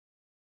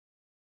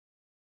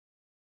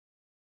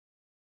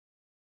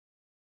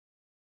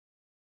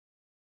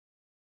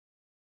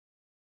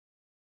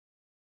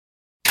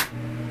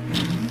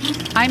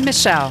I'm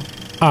Michelle.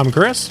 I'm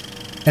Chris.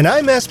 And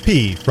I'm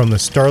SP from the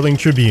Starling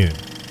Tribune,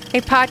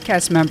 a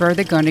podcast member of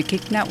the Gonna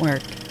Geek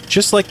Network.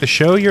 Just like the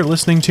show you're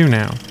listening to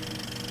now.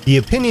 The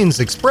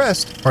opinions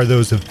expressed are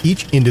those of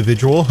each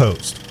individual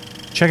host.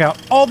 Check out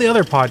all the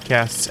other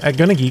podcasts at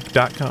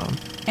GonnaGeek.com.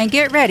 And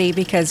get ready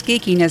because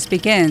geekiness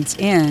begins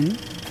in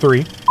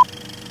 3,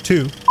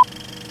 2,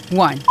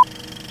 1.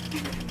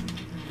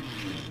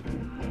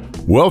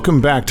 Welcome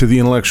back to the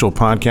Intellectual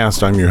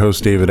Podcast. I'm your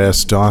host, David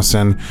S.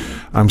 Dawson.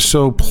 I'm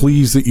so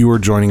pleased that you are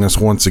joining us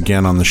once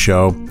again on the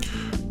show.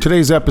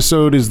 Today's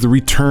episode is the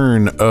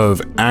return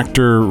of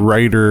actor,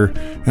 writer,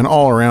 and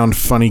all-around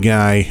funny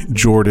guy,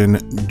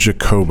 Jordan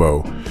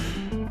Jacobo.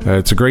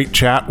 It's a great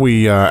chat.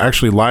 We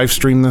actually live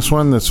streamed this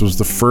one. This was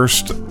the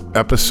first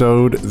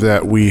episode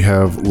that we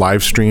have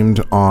live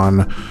streamed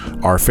on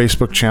our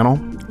Facebook channel.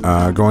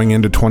 Going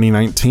into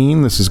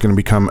 2019, this is going to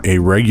become a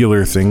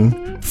regular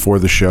thing for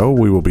the show.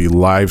 We will be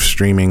live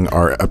streaming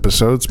our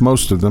episodes,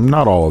 most of them,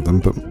 not all of them,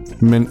 but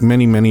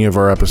many of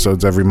our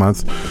episodes every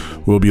month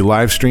will be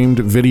live streamed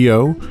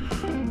video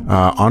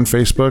on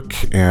Facebook.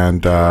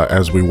 And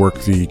as we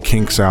work the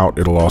kinks out,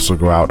 it'll also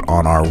go out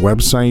on our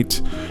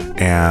website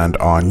and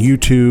on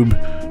YouTube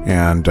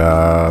and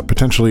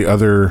potentially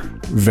other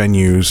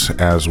venues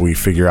as we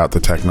figure out the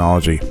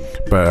technology.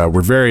 But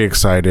we're very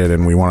excited,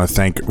 and we want to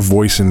thank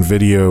Voice and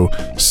Video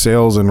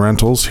Sales and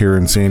Rentals here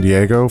in San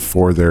Diego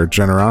for their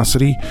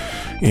generosity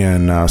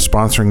in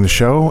sponsoring the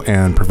show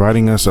and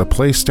providing us a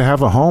place to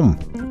have a home.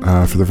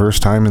 For the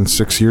first time in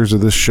 6 years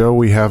of this show,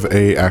 we have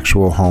an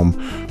actual home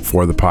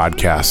for the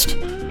podcast,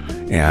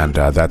 and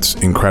that's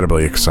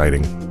incredibly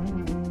exciting.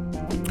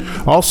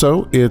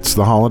 Also, it's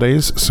the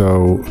holidays,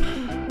 so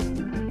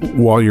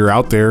while you're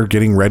out there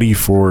getting ready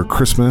for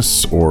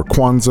Christmas or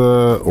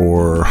Kwanzaa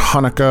or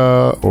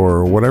Hanukkah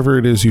or whatever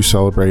it is you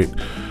celebrate,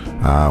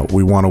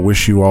 we want to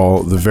wish you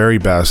all the very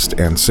best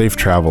and safe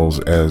travels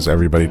as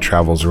everybody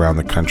travels around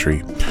the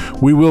country.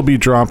 We will be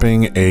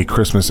dropping a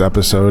Christmas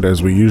episode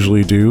as we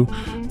usually do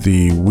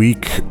the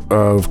week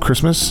of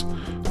Christmas.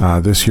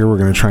 This year we're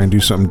going to try and do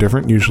something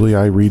different. Usually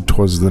I read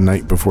Twas the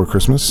Night Before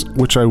Christmas,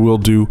 which I will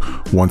do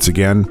once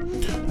again.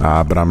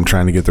 But I'm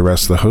trying to get the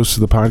rest of the hosts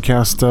of the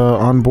podcast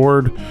on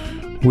board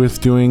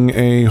with doing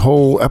a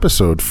whole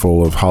episode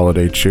full of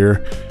holiday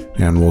cheer.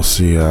 And we'll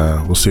see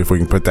if we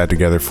can put that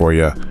together for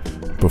you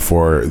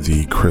before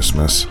the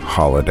Christmas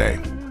holiday.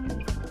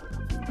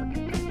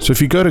 So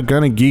if you go to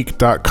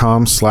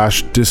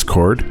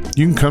GonnaGeek.com/Discord,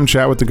 you can come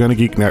chat with the Gonna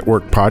Geek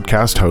Network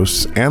podcast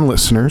hosts and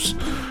listeners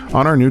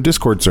on our new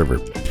Discord server.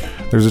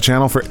 There's a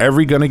channel for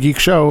every Gonna Geek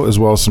show, as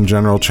well as some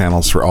general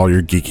channels for all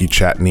your geeky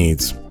chat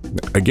needs.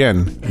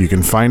 Again, you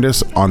can find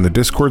us on the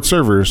Discord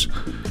servers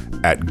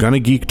at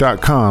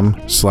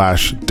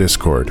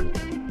GonnaGeek.com/Discord.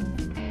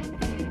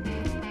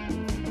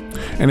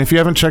 And if you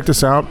haven't checked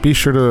us out, be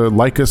sure to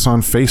like us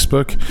on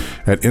Facebook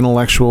at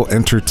Intellectual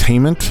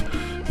Entertainment.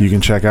 You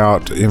can check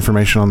out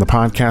information on the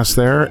podcast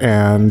there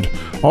and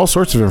all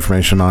sorts of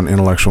information on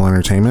Intellectual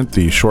Entertainment.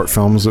 The short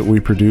films that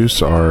we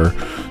produce, our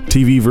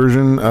TV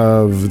version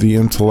of the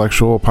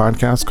Intellectual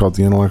podcast called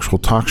The Intellectual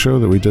Talk Show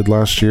that we did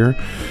last year,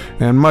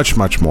 and much,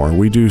 much more.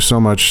 We do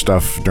so much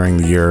stuff during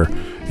the year,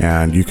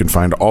 and you can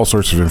find all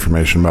sorts of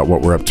information about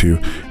what we're up to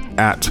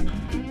at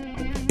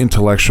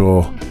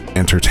Intellectual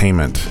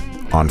Entertainment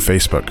on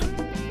Facebook.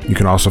 You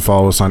can also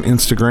follow us on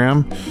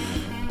Instagram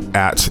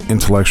at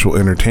Intellectual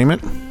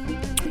Entertainment,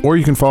 or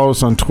you can follow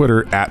us on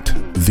Twitter at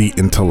The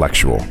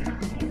Intellectual.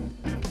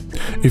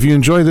 If you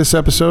enjoy this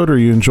episode or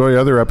you enjoy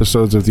other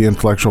episodes of the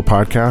Intellectual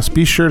Podcast,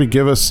 be sure to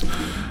give us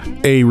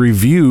a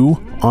review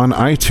on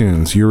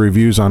iTunes. Your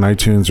reviews on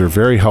iTunes are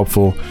very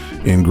helpful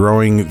in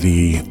growing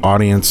the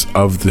audience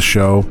of the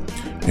show,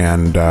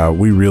 and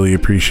we really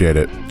appreciate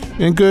it.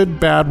 And good,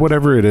 bad,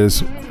 whatever it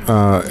is,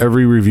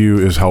 every review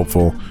is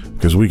helpful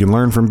because we can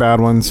learn from bad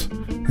ones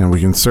and we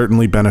can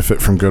certainly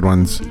benefit from good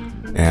ones.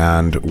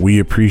 And we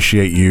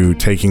appreciate you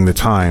taking the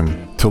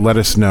time to let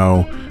us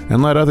know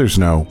and let others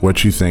know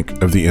what you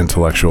think of the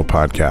Intellectual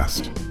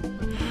Podcast.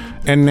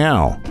 And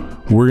now,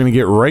 we're going to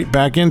get right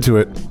back into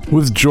it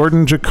with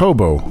Jordan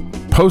Jacobo,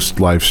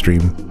 post-live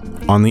stream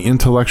on the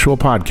Intellectual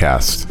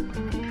Podcast.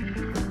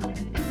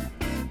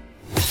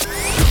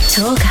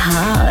 Talk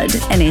hard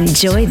and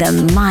enjoy the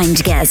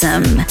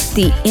mindgasm.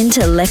 The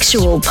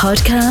Intellectual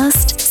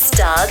Podcast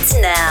starts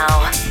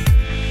now.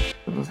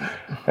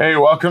 Hey,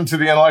 welcome to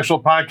the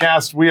Intellectual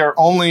Podcast. We are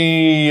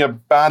only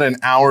about an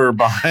hour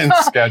behind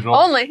schedule.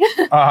 Only.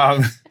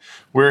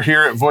 We're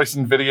here at Voice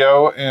and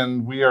Video,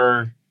 and we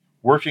are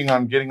working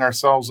on getting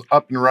ourselves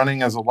up and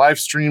running as a live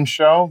stream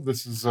show.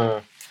 This is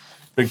a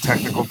big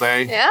technical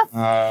day.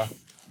 Yeah.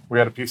 We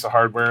had a piece of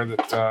hardware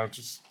that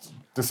just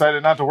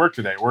decided not to work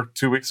today. It worked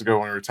 2 weeks ago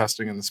when we were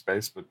testing in the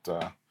space, but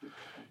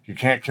you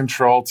can't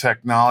control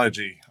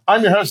technology.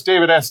 I'm your host,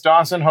 David S.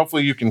 Dawson.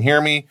 Hopefully you can hear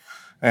me.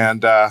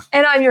 And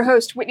I'm your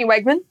host, Whitney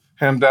Wegman.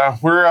 And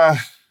we're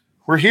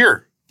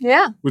here.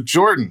 Yeah. With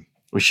Jordan.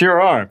 We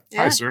sure are.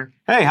 Yeah. Hi, sir.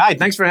 Hey, hi.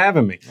 Thanks for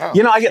having me. Oh.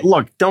 You know,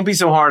 look, don't be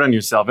so hard on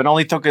yourself. It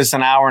only took us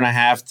an hour and a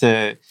half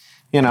to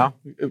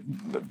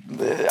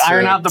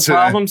iron out the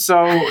problem.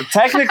 So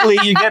technically,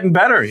 you're getting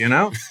better,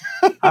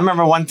 I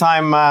remember one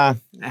time,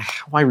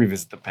 why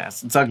revisit the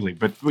past? It's ugly,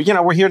 but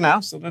we're here now,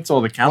 so that's all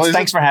that counts. Well,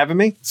 Thanks for having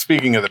me.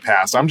 Speaking of the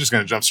past, I'm just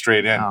going to jump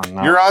straight in. Oh,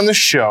 no. You're on the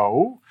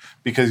show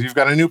because you've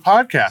got a new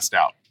podcast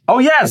out. Oh,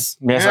 yes.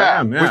 Yes, I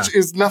am. Yeah. Which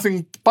is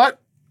nothing but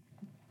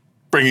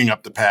bringing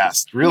up the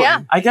past, really.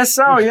 Yeah. I guess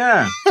so,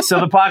 yeah. So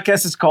the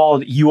podcast is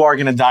called You Are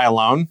Gonna Die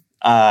Alone.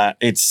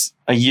 It's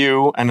a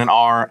U and an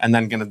R and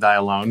then Gonna Die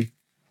Alone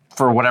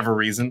for whatever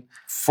reason.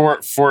 For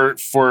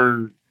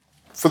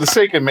the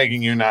sake of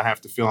making you not have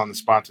to feel on the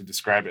spot to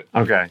describe it.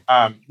 Okay.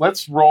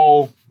 Let's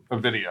roll a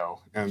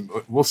video and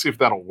we'll see if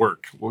that'll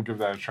work. We'll give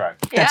that a try.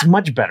 Yeah. That's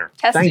much better.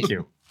 Testing. Thank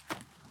you.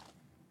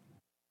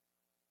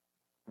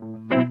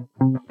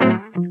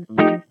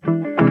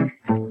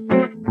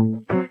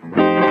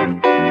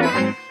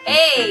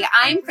 Hey,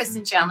 I'm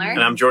Kristen Chandler.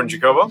 And I'm Jordan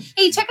Jacobo.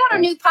 Hey, check out our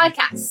new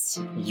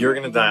podcast. You're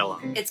Gonna Die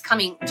Alone. It's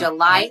coming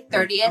July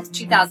 30th,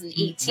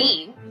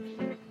 2018.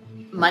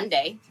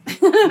 Monday.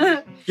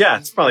 Yeah,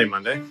 it's probably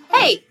Monday.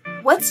 Hey,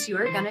 what's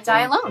You're Gonna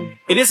Die Alone?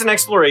 It is an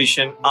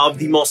exploration of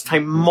the most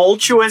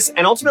tumultuous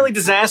and ultimately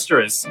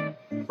disastrous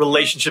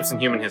relationships in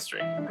human history.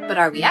 But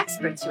are we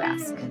experts, you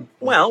ask?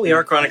 Well, we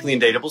are chronically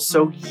undateable,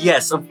 so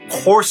yes, of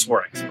course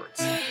we're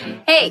experts.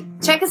 Hey,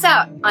 check us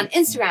out on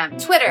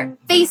Instagram, Twitter,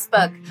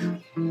 Facebook,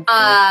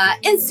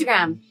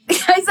 Instagram.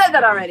 I said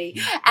that already.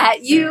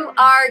 At You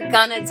Are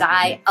Gonna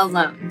Die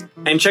Alone.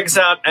 And check us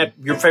out at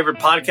your favorite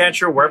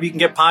podcatcher, wherever you can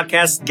get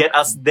podcasts, get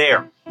us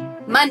there.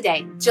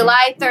 Monday,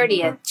 July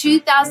 30th,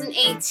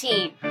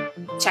 2018.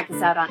 Check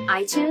us out on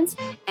iTunes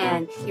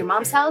and your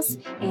mom's house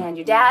and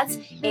your dad's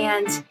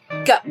and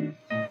go.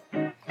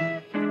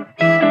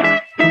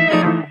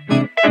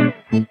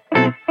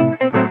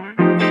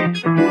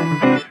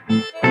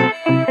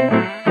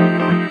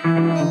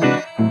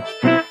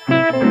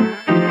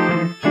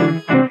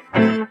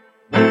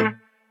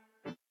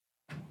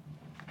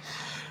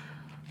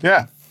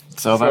 Yeah.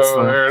 So that's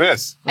there it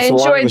is. I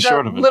enjoyed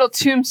the little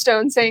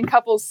tombstone saying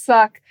couples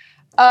suck.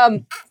 What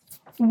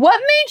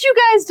made you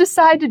guys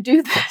decide to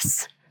do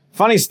this?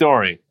 funny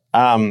story.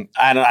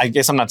 I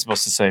guess I'm not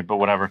supposed to say, but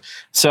whatever.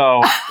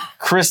 So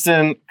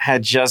Kristen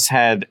had just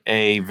had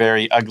a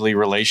very ugly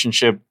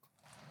relationship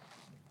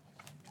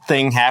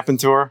thing happen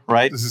to her,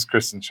 right? This is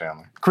Kristen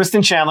Chandler.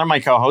 Kristen Chandler, my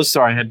co-host,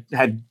 sorry,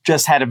 had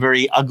just had a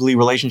very ugly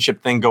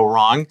relationship thing go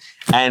wrong.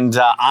 And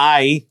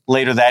I,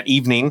 later that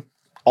evening,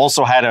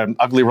 also had an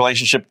ugly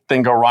relationship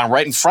thing go wrong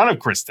right in front of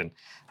Kristen.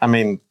 I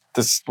mean,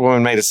 this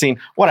woman made a scene,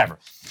 whatever.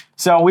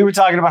 So we were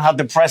talking about how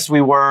depressed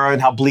we were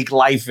and how bleak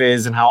life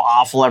is and how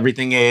awful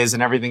everything is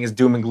and everything is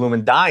doom and gloom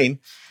and dying.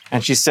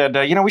 And she said,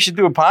 we should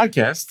do a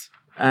podcast.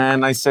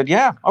 And I said,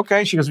 yeah,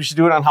 okay. She goes, we should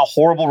do it on how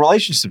horrible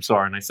relationships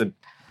are. And I said,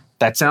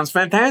 that sounds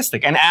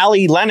fantastic. And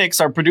Allie Lennox,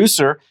 our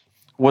producer,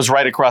 was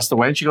right across the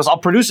way. And she goes, I'll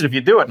produce it if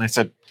you do it. And I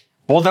said,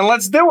 well, then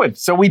let's do it.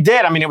 So we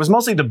did. I mean, it was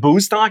mostly the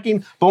booze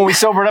talking, but when we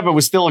sobered up, it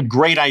was still a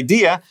great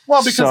idea.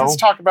 Well, because let's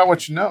talk about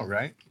what you know,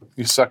 right?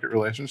 You suck at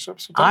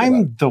relationships.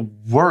 I'm the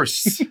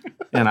worst,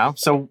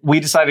 So we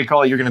decided to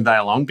call it You're Gonna Die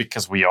Alone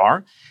because we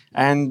are.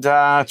 And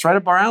it's right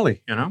up our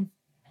alley,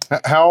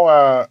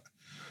 How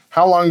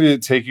long did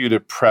it take you to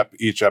prep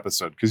each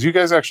episode? Because you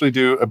guys actually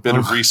do a bit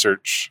of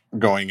research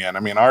going in. I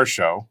mean, our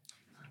show,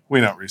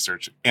 we don't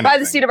research anything. By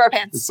the seat of our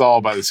pants. It's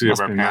all by the seat of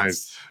our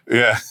pants. Nice.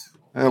 Yeah.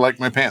 I like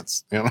my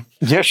pants,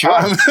 Yeah, sure.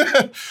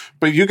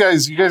 But you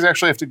guys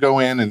actually have to go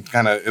in and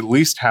kind of at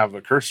least have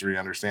a cursory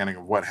understanding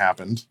of what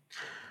happened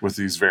with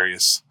these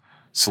various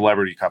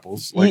celebrity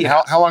couples. Like,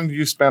 how long do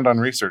you spend on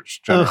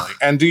research generally?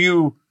 And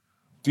do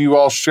you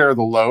all share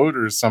the load,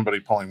 or is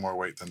somebody pulling more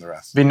weight than the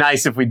rest? Be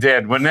nice if we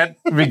did, wouldn't it?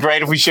 It'd be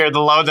great if we shared the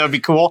load. That'd be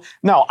cool.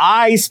 No,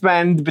 I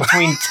spend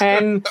between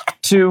 10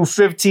 to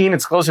 15,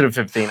 it's closer to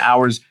 15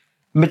 hours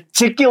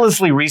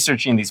meticulously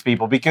researching these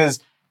people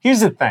because here's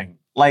the thing.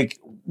 Like,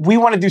 we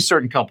want to do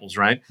certain couples,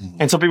 right? Mm-hmm.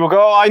 And so people go,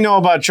 oh, I know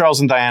about Charles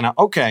and Diana.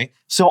 Okay.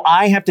 So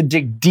I have to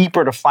dig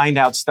deeper to find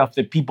out stuff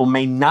that people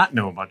may not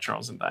know about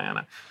Charles and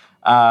Diana.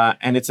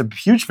 And it's a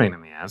huge pain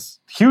in the ass.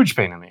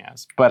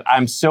 But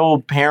I'm so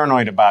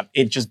paranoid about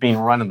it just being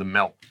run of the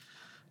mill,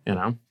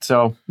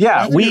 So,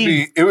 yeah,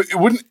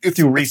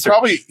 it's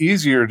probably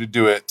easier to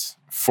do it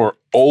for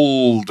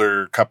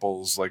older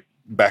couples like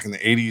back in the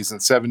 80s and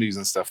 70s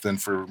and stuff than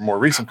for more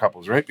recent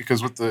couples, right?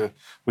 Because with the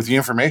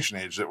information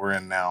age that we're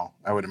in now,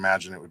 I would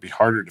imagine it would be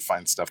harder to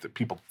find stuff that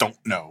people don't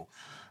know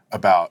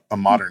about a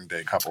modern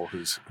day couple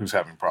who's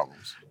having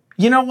problems.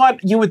 You know what?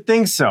 You would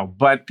think so,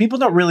 but people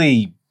don't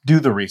really do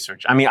the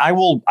research. I mean, I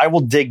will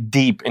dig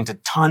deep into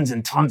tons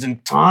and tons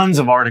and tons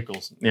of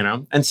articles,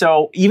 And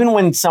so even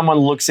when someone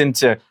looks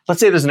into, let's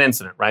say there's an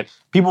incident, right?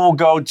 People will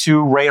go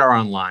to Radar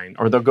Online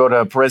or they'll go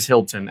to Perez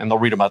Hilton and they'll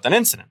read about that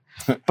incident.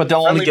 But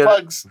they'll only get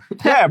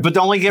but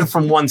they'll only get it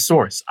from one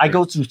source. I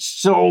go through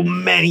so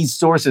many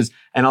sources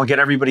and I'll get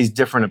everybody's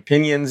different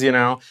opinions,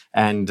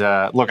 And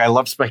look, I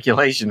love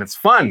speculation. It's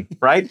fun,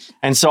 right?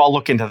 And so I'll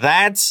look into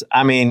that.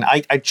 I mean,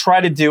 I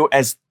try to do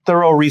as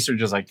thorough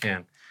research as I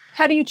can.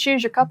 How do you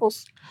choose your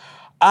couples?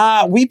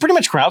 We pretty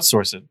much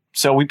crowdsource it.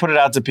 So we put it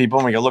out to people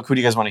and we go, look, who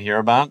do you guys want to hear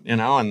about?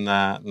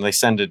 And they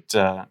send it.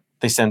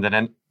 They send it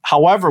in.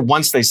 However,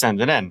 once they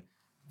send it in,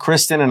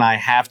 Kristen and I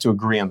have to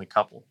agree on the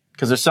couple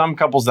because there's some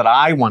couples that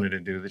I wanted to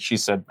do that she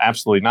said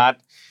absolutely not,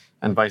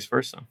 and vice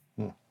versa.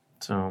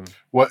 So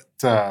what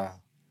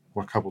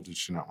couple did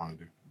she not want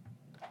to do?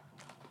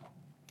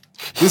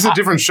 This is a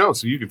different show,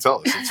 so you can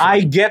tell us.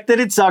 I get that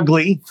it's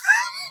ugly.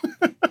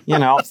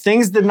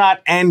 Things did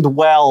not end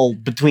well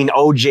between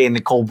OJ and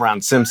Nicole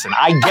Brown Simpson.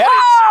 I get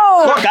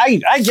it. Look,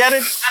 I get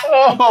it.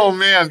 Oh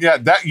man, yeah,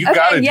 that you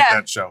got to do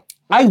that show.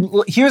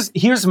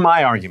 Here's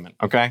my argument.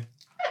 Okay,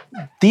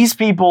 these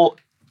people,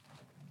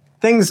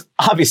 things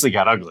obviously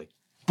got ugly,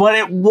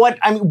 but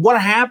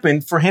what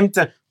happened for him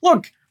to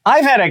look?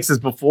 I've had exes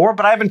before,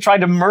 but I haven't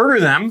tried to murder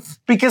them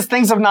because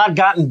things have not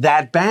gotten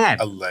that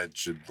bad.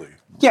 Allegedly.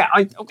 Yeah,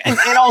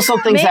 and also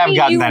things have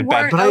gotten that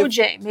bad. Maybe you weren't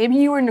OJ. Maybe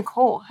you were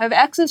Nicole. Have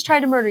exes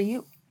tried to murder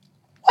you?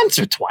 Once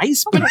or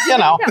twice, but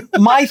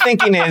my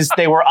thinking is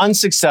they were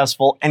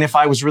unsuccessful, and if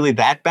I was really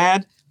that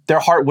bad, their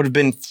heart would have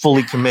been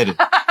fully committed.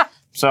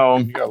 So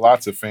you got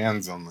lots of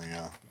fans on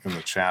in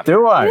the chat.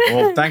 Do I?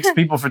 Well, thanks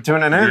people for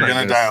tuning in. You're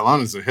Gonna Die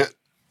Alone is a hit.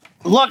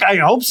 Look, I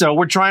hope so.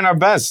 We're trying our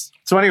best.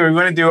 So anyway,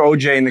 we're going to do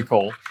OJ and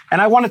Nicole,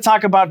 and I want to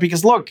talk about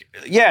because look,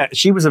 yeah,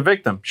 she was a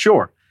victim,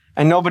 sure,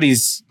 and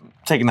nobody's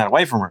taking that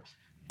away from her.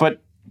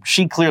 But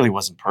she clearly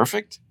wasn't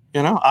perfect,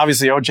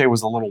 Obviously, OJ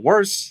was a little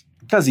worse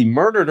because he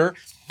murdered her.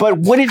 But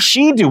what did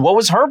she do? What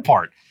was her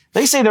part?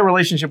 They say their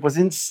relationship was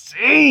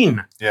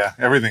insane. Yeah,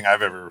 everything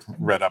I've ever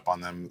read up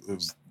on them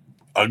was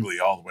ugly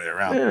all the way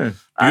around. Yeah.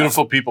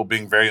 Beautiful people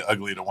being very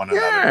ugly to one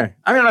another.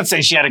 I'm not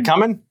saying she had it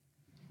coming.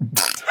 And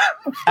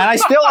I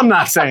still am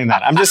not saying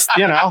that. I'm just,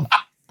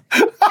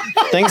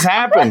 things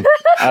happen.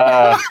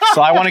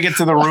 So I want to get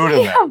to the root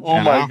of it. Oh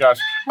my gosh.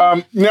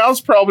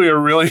 Now's probably a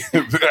really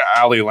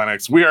Allie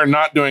Lennox. We are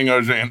not doing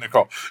OJ and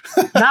Nicole.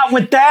 Not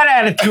with that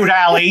attitude,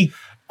 Allie.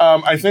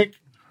 I think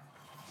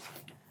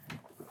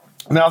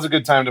now's a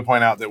good time to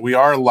point out that we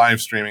are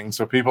live streaming.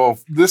 So people,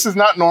 this is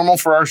not normal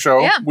for our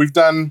show. Yeah. We've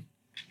done,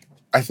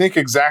 I think,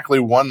 exactly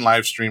one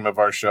live stream of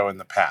our show in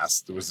the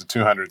past. It was the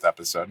 200th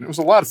episode. And it was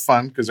a lot of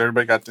fun because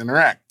everybody got to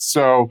interact.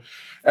 So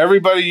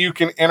everybody, you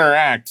can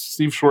interact.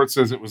 Steve Schwartz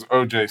says it was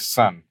OJ's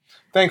son.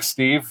 Thanks,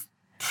 Steve.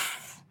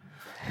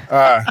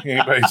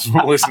 Anybody who's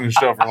listened to the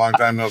show for a long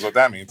time knows what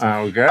that means.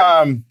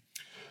 Okay.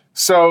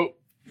 So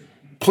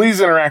please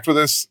interact with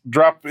us.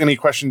 Drop any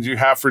questions you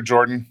have for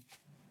Jordan.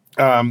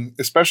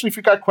 Especially if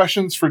you've got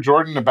questions for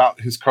Jordan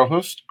about his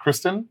co-host,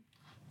 Kristen,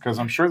 because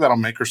I'm sure that'll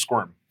make her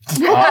squirm.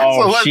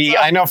 Oh,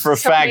 I know for a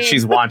fact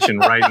she's watching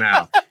right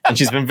now. And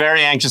she's been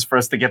very anxious for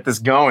us to get this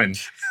going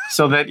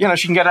so that,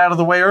 she can get out of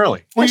the way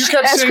early. Well, you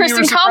kept saying Kristen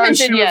you were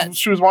surprised commented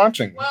she was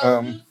watching.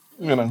 Well, who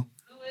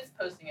is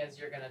posting as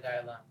You're Gonna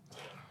Die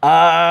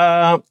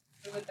Alone?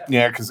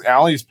 Yeah, because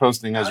Allie's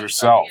posting as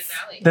herself.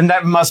 Then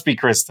that must be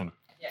Kristen.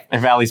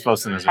 If Allie's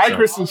posting as herself. Hi,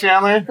 Kristen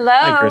Chandler. Hello.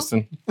 Hi,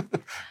 Kristen.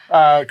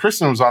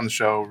 Kristen was on the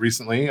show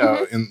recently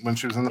when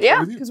she was in the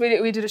Yeah, with you. because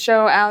we did a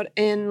show out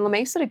in La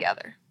Mesa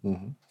together.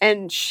 Mm-hmm.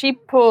 And she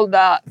pulled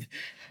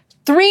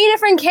 3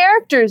 different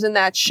characters in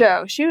that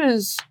show. She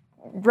was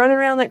running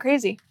around like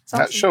crazy. It's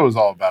That awesome. show is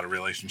all about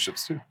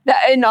relationships, too.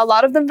 And a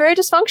lot of them very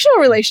dysfunctional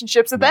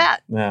relationships at that.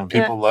 Yeah.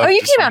 People love Oh,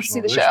 you came out to dysfunctional see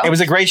the show. It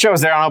was a great show. I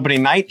was there on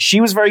opening night.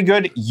 She was very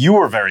good. You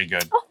were very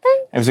good. Oh,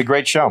 thanks. It was a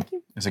great show.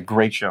 It was a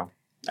great show.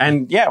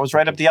 And yeah, it was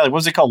right up the alley. What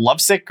was it called?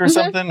 Lovesick or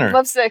something? Or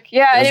Lovesick.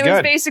 Yeah, and it was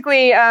good.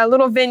 basically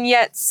little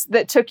vignettes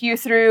that took you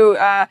through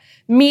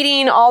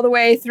meeting all the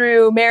way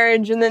through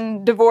marriage and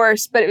then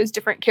divorce, but it was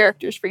different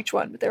characters for each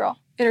one, but they're all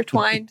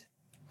intertwined.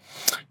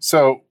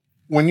 So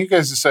when you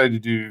guys decided to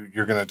do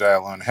You're Gonna Die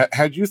Alone,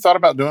 had you thought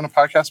about doing a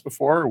podcast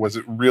before, or was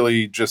it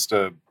really just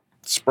a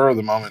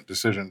spur-of-the-moment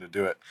decision to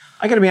do it?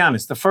 I got to be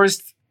honest. The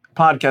first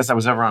podcast I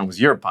was ever on was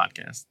your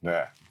podcast.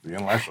 Yeah, the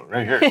intellectual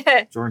right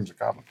here, Jordan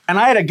Jacobo. And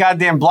I had a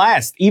goddamn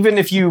blast, even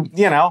if you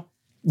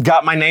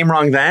got my name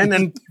wrong then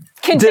and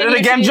did it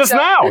again just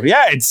now.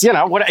 Yeah, it's,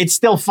 it's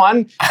still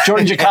fun.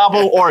 Jordan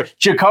Jacobo or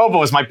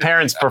Jacobo as my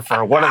parents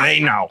prefer. What do they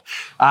know?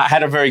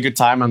 Had a very good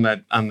time on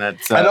that. I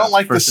don't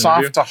like the soft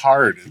interview. to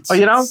hard.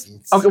 Okay,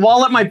 well,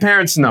 I'll let my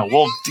parents know.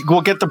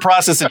 We'll get the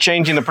process of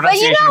changing the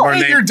pronunciation of our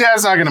name. Your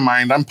dad's not going to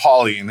mind. I'm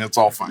Polly, and it's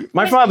all fine.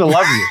 My father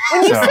loves you.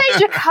 When you say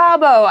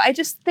Jacobo, I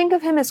just think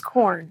of him as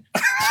corn.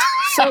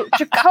 So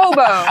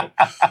Jacobo.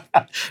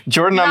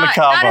 Jordan on the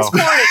Cabo. Not as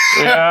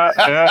corny.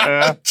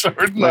 Yeah.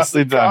 Jordan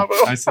Nicely on the done.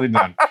 Cabo. Nicely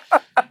done.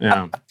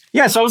 Yeah.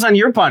 Yeah, so I was on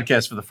your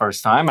podcast for the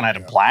first time, and I had a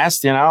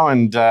blast,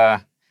 and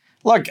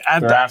look.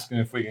 They're asking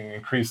if we can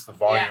increase the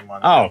volume on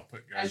Oh. the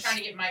output, I was guys. trying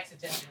to get Mike's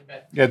attention,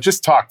 but Yeah,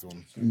 just talk to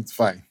him. It's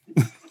fine.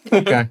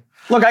 Okay.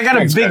 Look, I got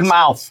Thanks, a big guys.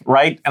 mouth,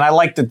 right? And I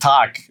like to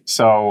talk,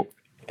 so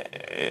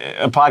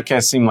a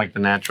podcast seemed like the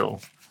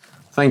natural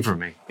thing for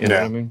me. You know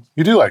what I mean?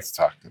 You do like to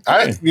talk.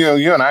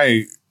 You and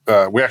I,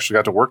 we actually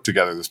got to work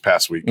together this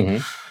past week.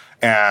 Mm-hmm.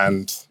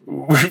 And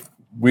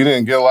we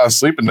didn't get a lot of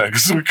sleep at night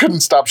because we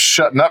couldn't stop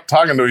shutting up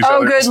talking to each other.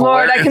 Oh, It good was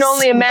Lord. I can hilarious.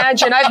 only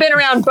imagine. I've been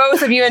around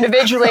both of you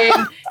individually.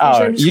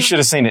 Oh, you should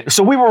have seen it.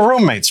 So we were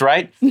roommates,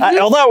 right?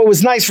 Although it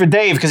was nice for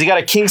Dave because he got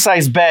a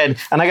king-size bed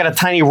and I got a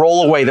tiny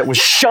rollaway that was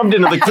shoved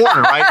into the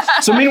corner, right?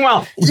 So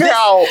meanwhile,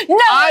 No,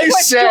 I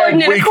put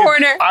Jordan in a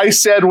corner. I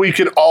said we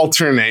could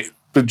alternate,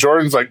 but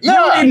Jordan's like,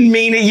 no, you didn't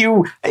mean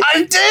it.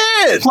 I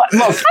did.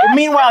 Look,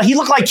 meanwhile, he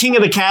looked like king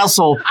of the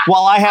castle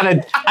while I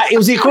had it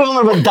was the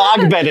equivalent of a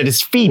dog bed at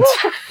his feet,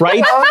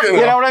 right?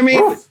 You know what I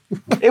mean?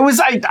 It was,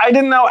 I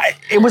didn't know.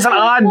 It was an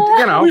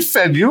odd, We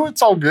fed you.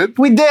 It's all good.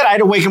 We did. I had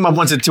to wake him up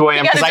once at 2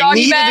 a.m. got a because I doggy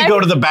needed bag? to go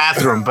to the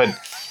bathroom, but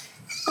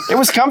it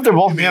was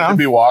comfortable, To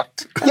be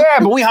walked. Yeah,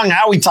 but we hung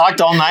out. We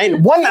talked all night.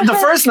 The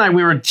first night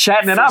we were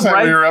chatting it up,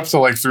 right? We were up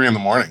till like 3 a.m.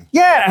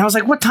 Yeah, and I was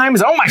like, what time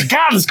is it? Oh my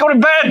God, let's go to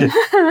bed.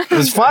 It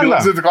was fun, He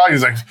looks though. at the clock.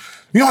 He's like,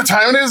 you know what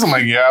time it is? I'm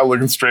like, yeah,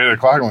 looking straight at the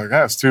clock. I'm like,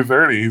 yeah, it's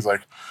 2:30. He's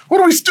like, what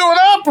are we stewing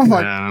up? I'm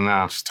like, I don't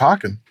know. just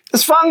talking.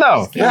 It's fun,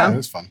 though. Yeah,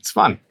 it's fun. It's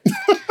fun.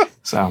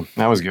 So,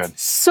 that was good.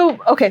 So,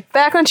 okay,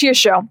 back onto your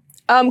show.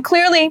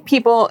 Clearly,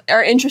 people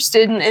are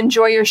interested and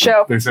enjoy your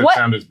show. They said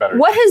sound is better.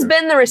 What has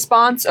been the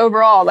response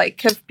overall?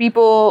 Like, have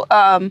people?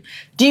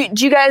 Do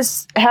you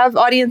guys have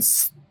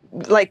audience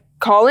like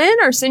call in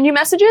or send you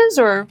messages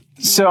or?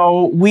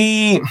 So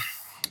we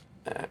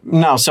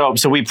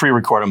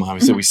pre-record them.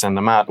 Obviously, we send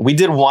them out. We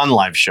did one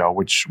live show,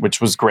 which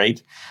was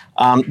great.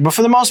 But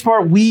for the most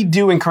part, we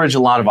do encourage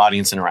a lot of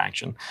audience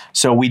interaction.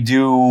 So we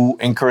do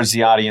encourage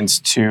the audience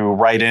to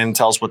write in,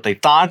 tell us what they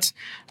thought,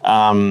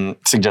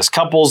 suggest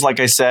couples, like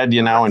I said,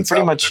 and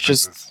pretty much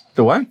just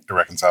the what?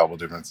 Irreconcilable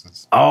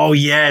differences. Oh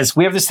yes,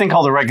 we have this thing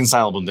called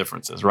irreconcilable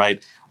differences,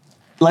 right?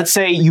 Let's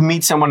say you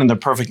meet someone and they're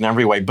perfect in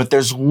every way, but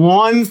there's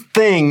one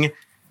thing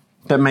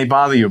that may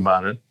bother you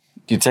about it.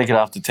 Do you take it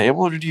off the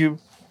table, or do you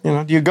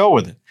go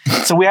with it?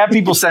 So we have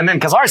people send in,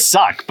 because ours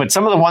suck, but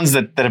some of the ones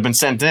that have been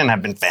sent in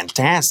have been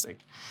fantastic.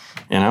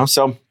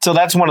 So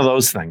that's one of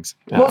those things.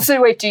 Well,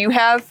 so wait, do you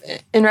have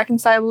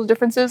irreconcilable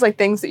differences, like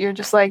things that you're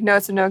just like, no,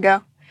 it's a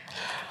no-go?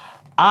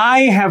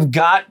 I have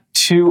got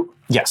to,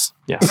 yes.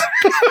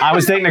 I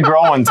was dating a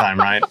girl one time,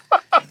 right?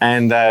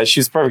 And she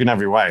was perfect in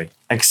every way,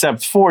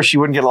 except for she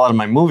wouldn't get a lot of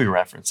my movie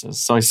references.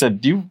 So I said,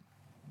 do you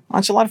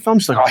watch a lot of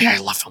films? She's like, oh yeah, I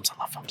love films.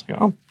 I go,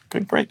 oh,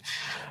 good, great.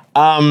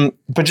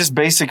 But just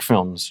basic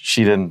films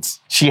she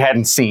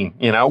hadn't seen,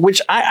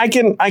 which I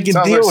can Sounds deal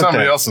like with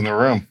somebody that. else in the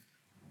room.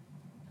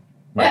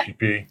 Mikey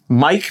P.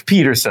 Mike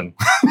Peterson.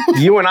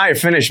 You and I are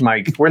finished,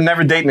 Mike. We're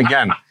never dating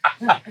again.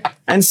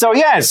 And so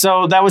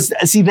that was,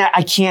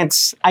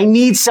 I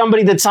need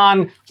somebody that's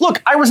on,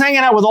 look, I was hanging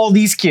out with all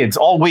these kids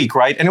all week,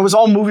 right? And it was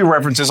all movie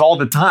references all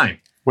the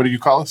time. What do you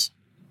call us?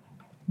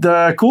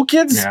 The cool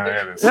kids? Yeah,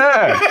 there it is.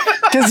 Yeah.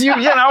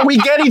 Because, we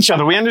get each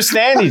other. We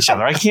understand each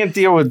other. I can't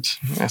deal with,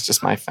 that's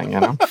just my thing,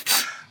 No,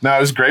 it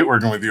was great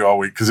working with you all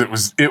week because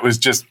it was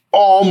just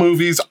all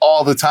movies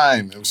all the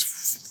time. It was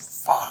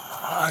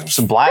fun. It was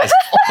a blast.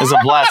 It was a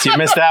blast. You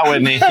missed out,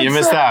 Whitney. You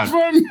missed out.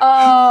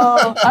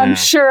 Oh, I'm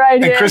sure I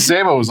did. And Chris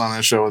Zabo was on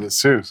that show with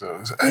us too.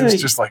 So it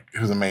was just like,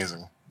 it was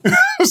amazing. It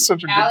was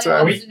such a good Allie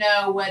time. wants to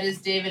know, what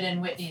is David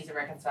and Whitney's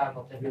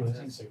irreconcilable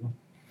differences?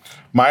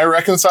 My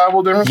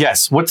irreconcilable difference?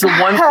 Yes. What's the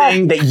one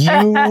thing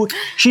that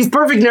she's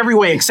perfect in every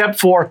way except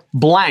for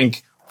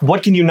blank.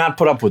 What can you not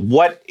put up with?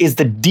 What is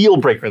the deal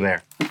breaker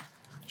there?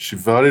 She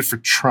voted for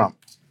Trump.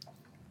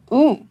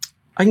 Ooh.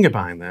 I can get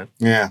behind that.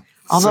 Yeah.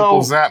 Although- Simple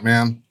as that,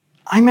 man.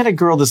 I met a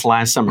girl this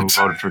last summer who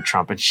voted for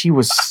Trump, and she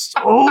was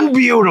so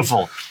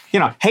beautiful.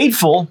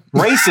 Hateful,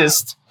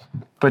 racist,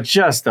 but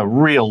just a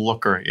real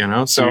looker,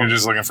 So you're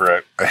just looking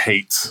for a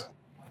hate.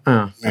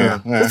 Yeah.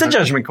 It's a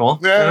judgment call.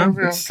 Yeah,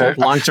 okay.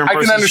 Long-term I can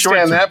versus understand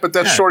short-term. that, but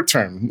that's short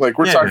term. Like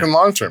we're talking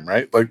long term,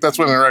 right? Like that's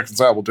what an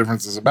irreconcilable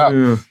difference is about.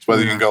 It's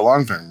whether you can go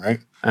long term, right?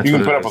 That's you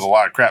can what put it up is. with a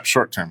lot of crap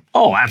short term.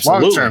 Oh,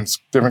 absolutely. Long term's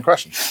different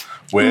question.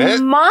 With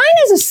Mine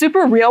is a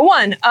super real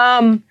one.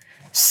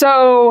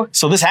 So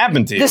this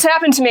happened to you. this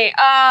happened to me.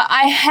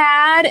 I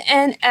had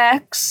an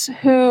ex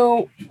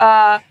who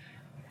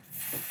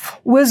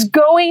was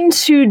going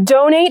to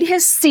donate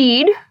his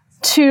seed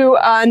to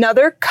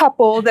another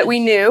couple that we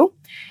knew.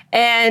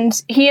 And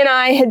he and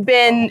I had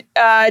been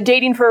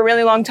dating for a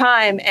really long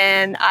time.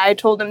 And I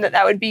told him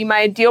that would be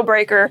my deal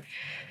breaker.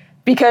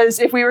 Because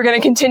if we were going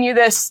to continue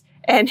this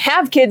and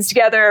have kids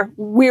together,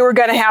 we were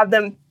going to have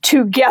them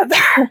together.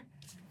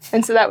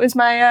 And so that was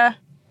my,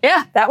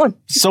 that one.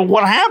 So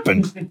what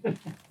happened?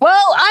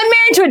 Well, I'm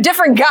married to a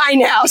different guy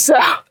now, so.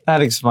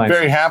 That explains.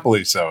 very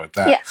happily so at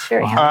that. Yeah,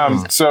 very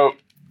happy. So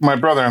my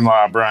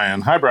brother-in-law,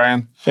 Brian. Hi,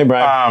 Brian. Hey,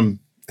 Brian.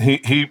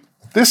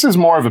 This is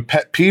more of a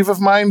pet peeve of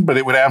mine, but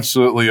it would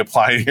absolutely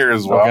apply here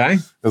as well. Okay.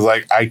 It's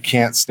like, I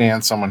can't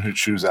stand someone who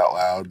chews out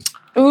loud.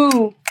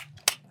 Ooh.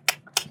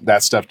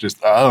 That stuff just,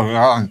 just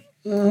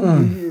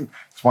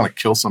want to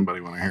kill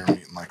somebody when I hear them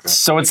eating like that.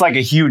 So it's like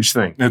a huge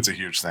thing. It's a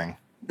huge thing.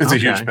 It's a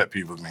huge pet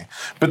peeve with me.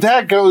 But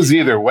that goes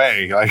either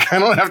way. Like, I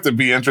don't have to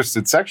be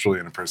interested sexually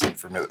in a person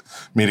for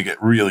me to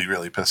get really,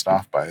 really pissed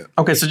off by it.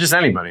 Okay, so just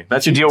anybody.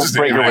 That's your deal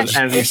breaker with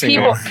any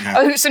single.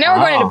 Oh, so now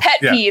we're going into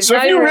pet peeves. So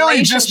not if you even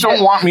really just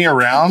don't want me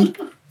around,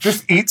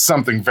 just eat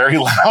something very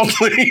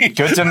loudly.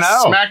 Good to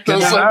know. Smack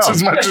those lips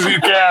as much as you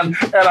can,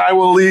 and I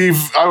will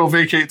leave. I will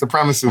vacate the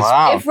premises.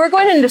 Wow. If we're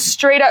going into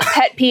straight up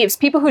pet peeves,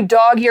 people who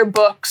dog your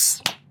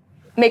books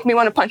make me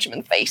want to punch them in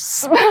the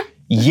face.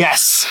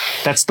 Yes,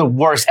 that's the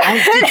worst.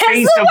 Don't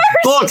deface a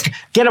book.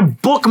 Get a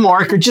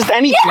bookmark or just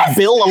anything. Yes. A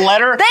bill, a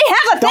letter. They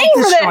have a thing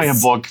for this. Don't destroy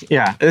a book.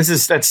 Yeah,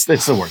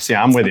 that's the worst.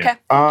 Yeah, I'm with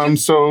you.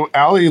 So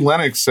Allie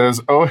Lennox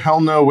says, "Oh hell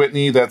no,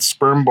 Whitney. That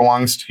sperm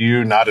belongs to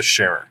you, not a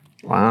sharer."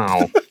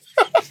 Wow.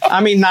 I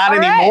mean, not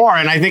anymore.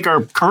 And I think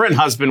our current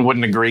husband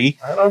wouldn't agree.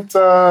 I don't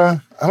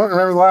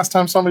remember the last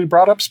time somebody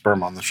brought up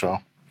sperm on the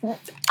show.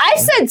 I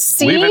said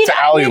seed. Leave it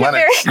to Allie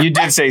Lennox. You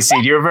did say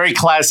seed. You're a very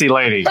classy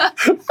lady.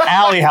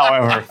 Allie,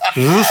 however,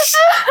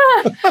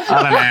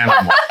 not an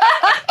animal.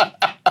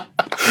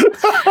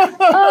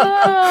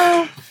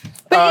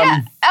 But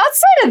yeah,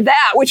 outside of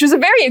that, which was a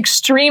very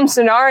extreme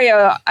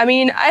scenario, I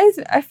mean,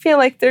 I feel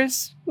like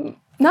there's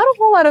not a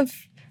whole lot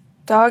of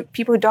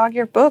people who dog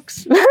your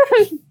books.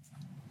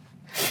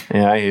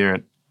 Yeah, I hear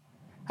it.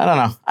 I don't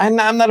know.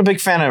 I'm not a big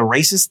fan of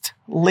racist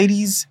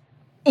ladies.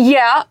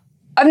 Yeah.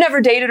 I've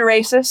never dated a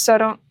racist,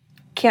 so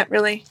can't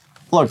really.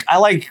 Look, I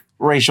like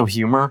racial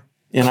humor.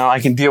 You know, I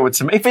can deal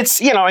with if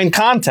it's, in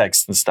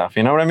context and stuff,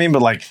 you know what I mean?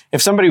 But like,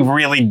 if somebody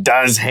really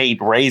does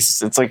hate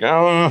race, it's like,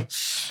 oh,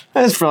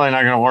 that's really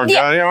not going to work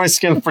out. My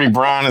skin's pretty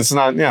brown. It's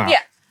not, Yeah.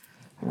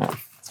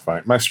 It's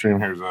fine. My stream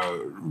here is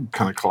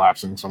kind of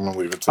collapsing, so I'm going to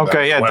leave it to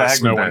Okay, let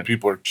us know when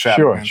people are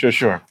chatting.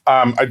 Sure.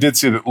 I did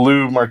see that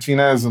Lou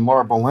Martinez and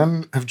Laura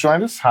Boleyn have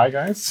joined us. Hi,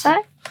 guys.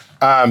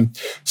 Hi.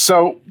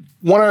 So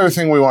one other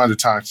thing we wanted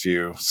to talk to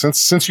you,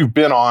 since you've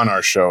been on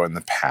our show in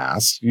the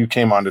past, you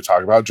came on to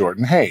talk about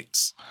Jordan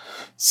hates.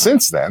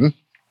 Since then,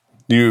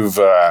 you've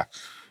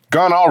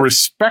gone all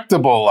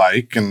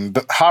respectable-like and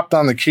hopped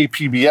on the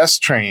KPBS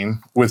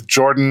train with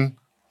Jordan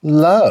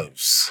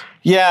loves.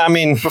 Yeah, I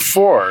mean,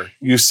 before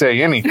you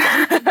say anything,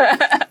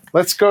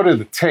 let's go to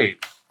the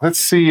tape. Let's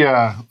see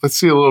a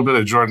little bit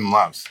of Jordan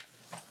loves.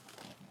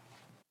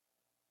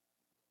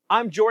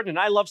 I'm Jordan, and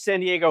I love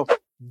San Diego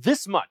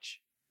this much.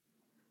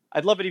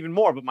 I'd love it even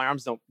more, but my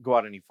arms don't go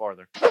out any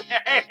farther.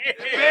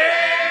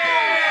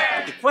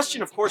 The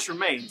question, of course,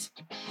 remains,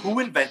 who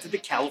invented the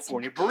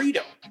California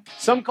burrito?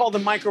 Some call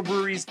them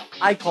microbreweries,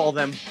 I call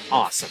them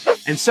awesome.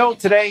 And so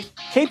today,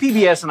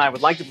 KPBS and I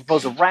would like to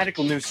propose a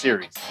radical new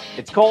series.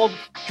 It's called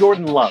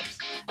Jordan Loves.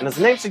 And as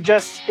the name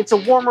suggests, it's a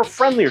warmer,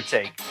 friendlier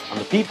take on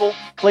the people,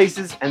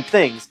 places, and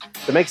things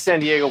that make San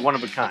Diego one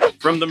of a kind.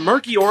 From the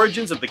murky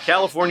origins of the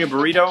California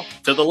burrito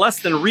to the less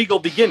than regal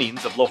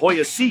beginnings of La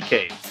Jolla Sea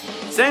Caves,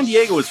 San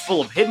Diego is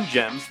full of hidden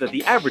gems that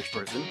the average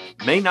person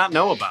may not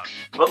know about.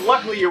 But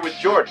luckily you're with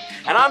Jordan,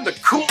 and I'm the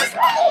coolest.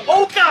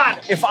 Oh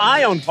God! If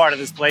I owned part of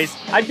this place,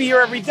 I'd be here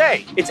every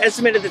day. It's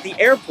estimated that the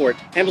airport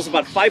handles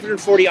about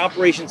 540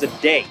 operations a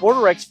day.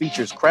 Border X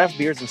features craft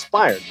beers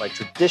inspired by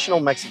traditional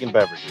Mexican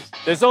beverages.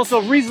 There's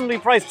also a reasonably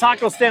priced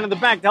taco stand in the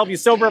back to help you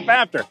sober up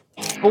after.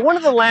 But one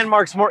of the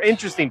landmark's more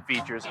interesting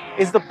features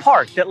is the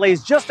park that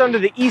lays just under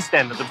the east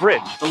end of the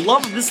bridge. The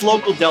love of this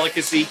local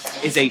delicacy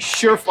is a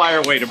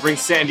surefire way to bring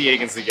San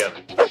Diegans together.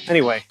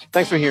 Anyway,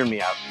 thanks for hearing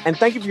me out. And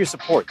thank you for your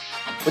support.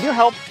 With your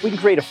help, we can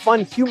create a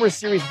fun, humorous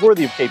series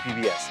worthy of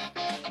KPBS.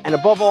 And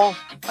above all,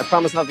 I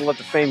promise not to let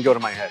the fame go to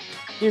my head.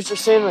 Here's your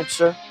sandwich,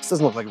 sir. This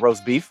doesn't look like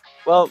roast beef.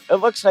 Well, it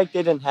looks like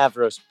they didn't have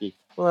roast beef.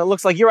 Well, it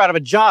looks like you're out of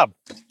a job.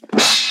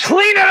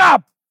 Clean it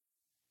up!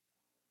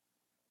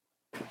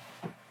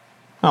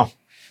 Oh.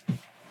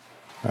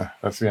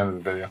 That's the end of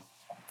the video.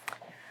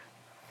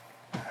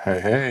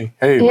 Hey,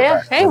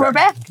 we're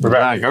back. We're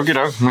back.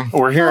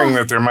 We're hearing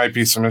that there might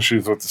be some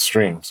issues with the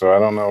stream, so I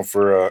don't know if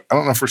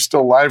we're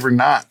still live or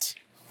not.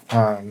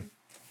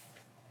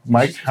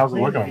 Mike, how's it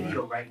looking on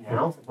there? Right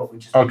now,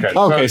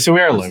 Okay, so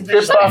we are live.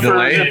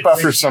 It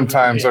buffers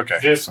sometimes. Okay,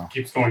 This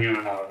keeps going in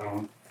and out.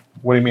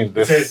 What do you mean?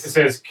 It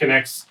says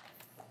connects.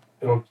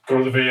 It'll go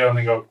to the video and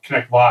then go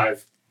connect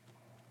live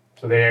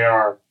to the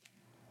AR,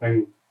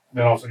 then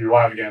all of a sudden you're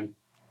live again.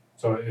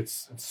 So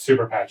it's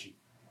super patchy.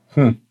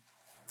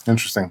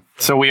 Interesting.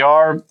 So we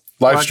are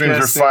live streams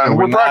are fun.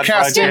 We're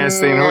broadcasting.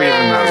 Who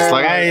even knows?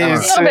 Like, a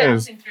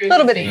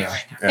little bit.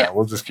 Yeah,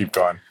 we'll just keep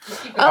going.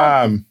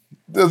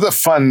 The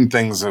fun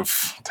things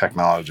of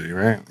technology,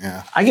 right?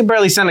 Yeah. I can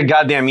barely send a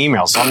goddamn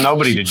email, so I'm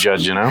nobody to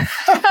judge,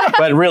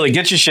 But really,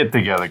 get your shit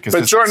together.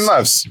 But Jordan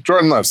Loves.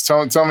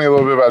 Tell me a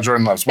little bit about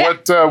Jordan Loves. Yeah.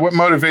 What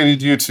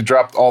motivated you to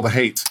drop all the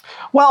hate?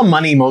 Well,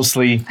 money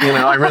mostly.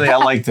 I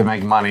like to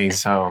make money,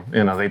 so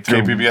they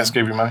threw. KPBS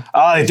gave you money?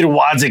 Oh, they threw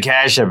wads of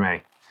cash at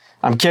me.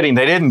 I'm kidding,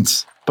 they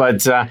didn't.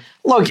 But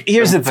look,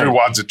 here's the thing. Threw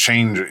wads of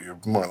change at you,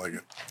 more like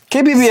it.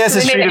 KPBS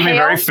has treated me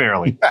very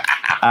fairly.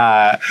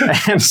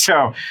 And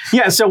so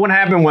what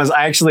happened was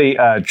I actually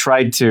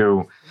tried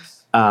to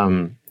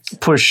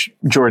push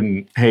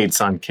Jordan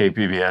Hates on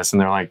KPBS,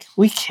 and they're like,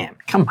 we can't.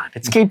 Come on,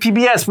 it's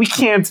KPBS. We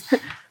can't.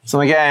 So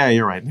I'm like, yeah,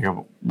 you're right. They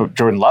go, but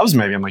Jordan loves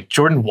maybe. I'm like,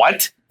 Jordan,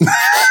 what?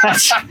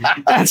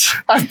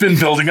 I've been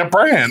building a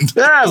brand.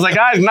 Yeah, I was like,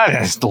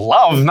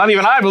 not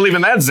even I believe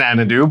in that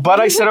Xanadu. But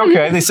I said,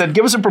 okay. They said,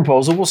 give us a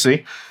proposal. We'll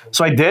see.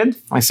 So I did.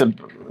 I said,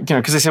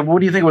 because they said, well, what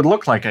do you think it would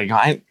look like? I go,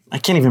 I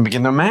can't even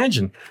begin to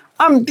imagine.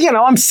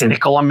 I'm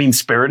cynical. I'm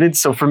mean-spirited.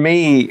 So for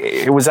me,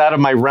 it was out of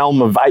my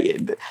realm of.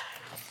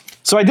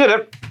 So I did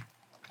it.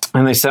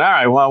 And they said, all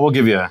right, well, we'll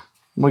give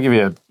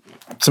you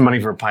some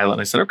money for a pilot.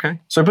 And I said, okay.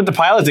 So I put the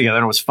pilot together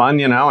and it was fun,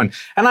 and I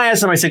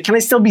asked them, I said, can I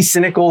still be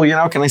cynical?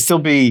 Can I still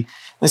be,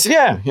 they said,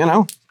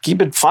 yeah,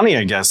 keep it funny,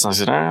 I guess. And I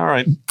said, all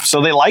right.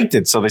 So they liked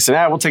it. So they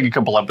said, we'll take a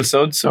couple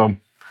episodes. So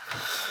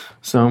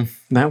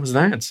that was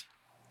that.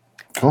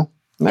 Cool.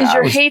 Is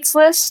your hates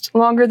list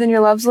longer than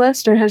your loves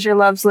list, or has your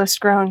loves list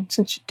grown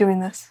since you're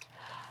doing this?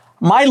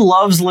 My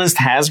loves list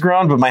has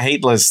grown, but my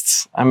hate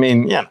lists,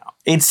 it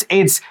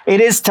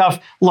is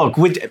tough. Look,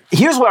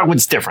 here's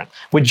what's different.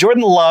 With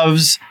Jordan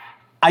Loves,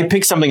 I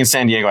pick something in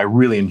San Diego I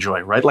really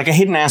enjoy, right? Like a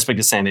hidden aspect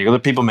of San Diego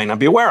that people may not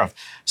be aware of.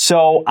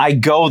 So I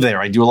go there.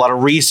 I do a lot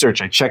of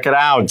research. I check it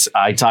out.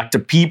 I talk to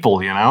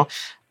people,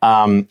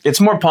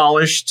 It's more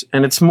polished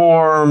and it's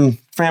more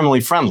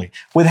family friendly.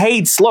 With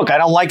hates, look, I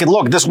don't like it.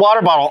 Look, this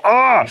water bottle.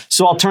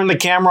 So I'll turn the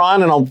camera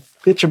on and I'll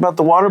bitch about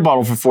the water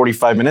bottle for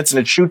 45 minutes and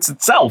it shoots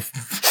itself,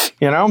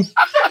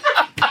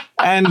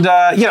 And,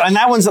 and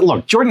that one's,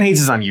 look, Jordan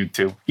Hates is on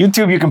YouTube.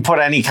 YouTube, you can put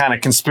any kind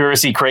of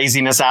conspiracy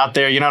craziness out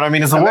there. You know what I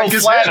mean? Is the world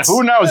flat?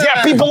 Who knows?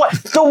 Yeah, people,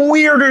 the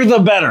weirder, the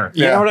better.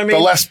 You know what I mean?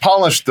 The less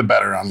polished, the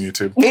better on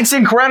YouTube. It's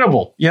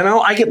incredible.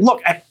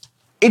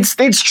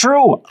 It's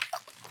true.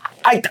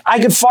 I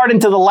could fart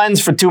into the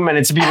lens for 2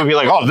 minutes and people would be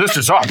like, oh, this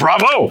is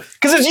bravo.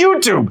 Because it's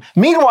YouTube.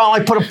 Meanwhile,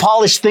 I put a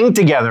polished thing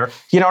together.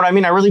 You know what I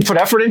mean? I really put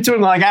effort into it.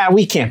 And like,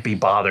 we can't be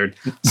bothered.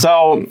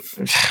 So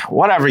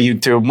whatever,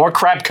 YouTube. More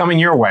crap coming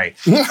your way.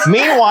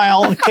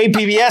 Meanwhile,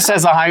 KPBS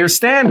has a higher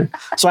standard.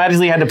 So I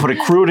actually had to put a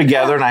crew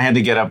together and I had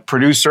to get a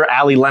producer.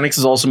 Allie Lennox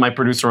is also my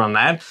producer on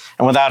that.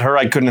 And without her,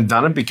 I couldn't have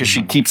done it because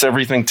she keeps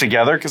everything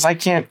together because I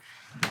can't.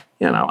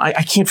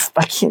 I can't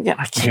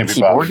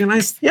keep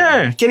organized.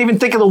 Yeah, I can't even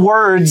think of the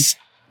words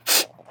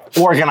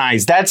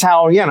organized. That's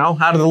how,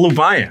 out of the loop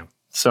I am.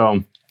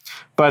 So,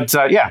 but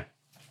yeah.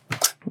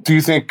 Do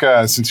you think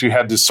since you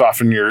had to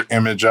soften your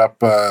image up,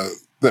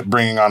 that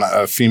bringing on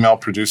a female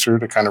producer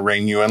to kind of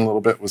rein you in a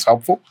little bit was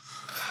helpful?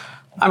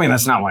 I mean,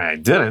 that's not why I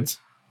did it.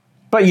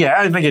 But yeah,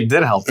 I think it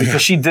did help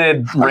because she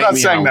did. I'm not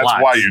saying that's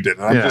why you did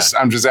it.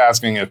 I'm just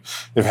asking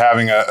if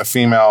having a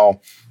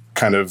female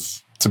kind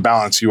of to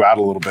balance you out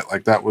a little bit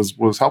like that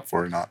was helpful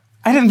or not.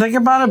 I didn't think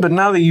about it, but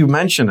now that you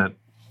mention it,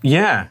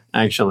 yeah,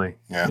 actually,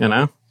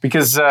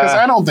 because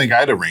I don't think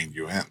I'd have reined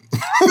you in.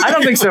 I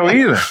don't think so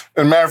either. As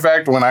a matter of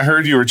fact, when I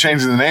heard you were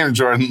changing the name to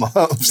Jordan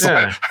Loves,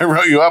 I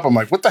wrote you up. I'm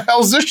like, what the hell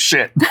is this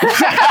shit? You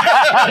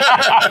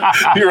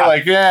were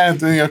like,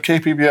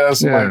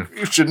 KPBS. I'm like,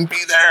 you shouldn't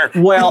be there.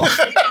 Well,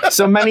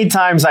 so many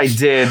times I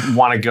did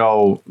want to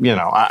go,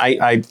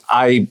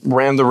 I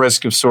ran the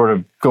risk of sort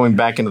of going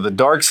back into the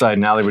dark side.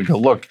 Now they would go,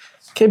 look,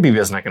 KPBS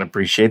is not going to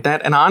appreciate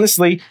that. And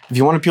honestly, if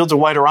you want to appeal to a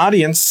wider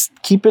audience,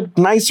 keep it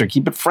nicer,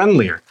 keep it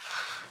friendlier.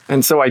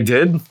 And so I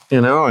did,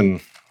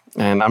 and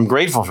I'm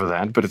grateful for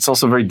that. But it's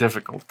also very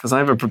difficult because I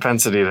have a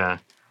propensity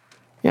to,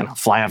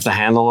 fly off the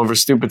handle over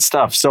stupid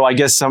stuff. So I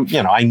guess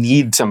I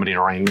need somebody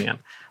to rein me in.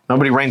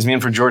 Nobody reins me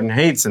in for Jordan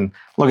Hates, and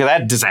look at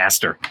that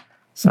disaster.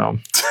 So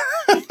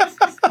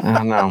I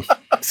don't know.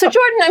 So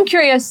Jordan, I'm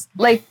curious,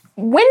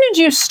 when did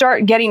you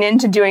start getting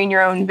into doing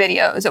your own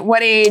videos? At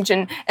what age?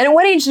 And at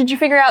what age did you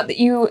figure out that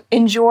you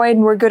enjoyed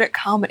and were good at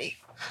comedy?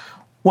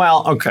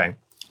 Well, okay.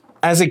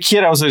 As a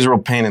kid, I was always a real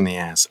pain in the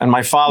ass. And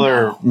my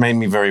father made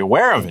me very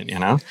aware of it,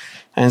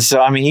 And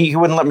so, he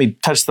wouldn't let me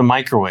touch the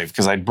microwave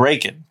because I'd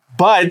break it.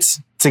 But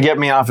to get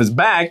me off his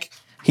back,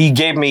 he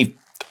gave me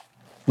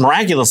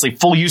miraculously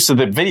full use of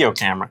the video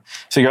camera.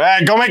 So you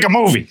go make a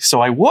movie.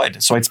 So I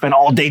would. So I'd spend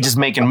all day just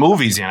making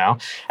movies,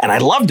 and I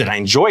loved it. I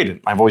enjoyed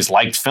it. I've always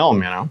liked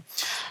film,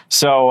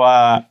 So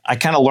I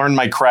kind of learned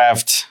my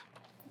craft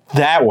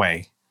that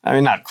way. I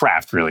mean, not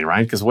craft really,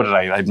 right? Because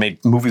I'd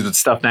made movies with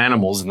stuffed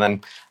animals and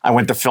then I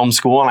went to film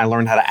school and I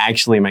learned how to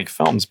actually make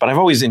films. But I've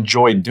always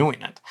enjoyed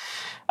doing it.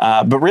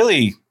 But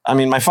really,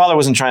 my father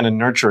wasn't trying to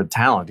nurture a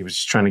talent. He was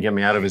just trying to get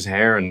me out of his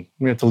hair and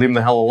we had to leave him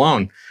the hell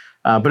alone.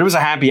 But it was a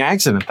happy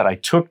accident that I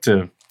took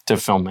to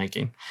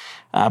filmmaking.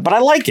 But I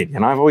like it.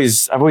 I've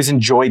always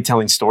enjoyed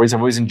telling stories. I've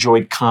always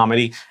enjoyed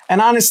comedy.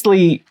 And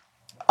honestly,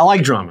 I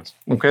like dramas.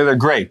 Okay, they're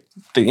great.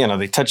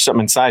 They touch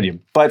something inside you.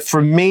 But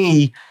for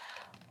me,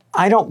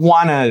 I don't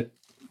want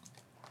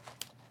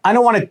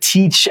to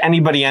teach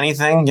anybody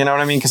anything. You know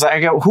what I mean? Because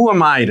I go, who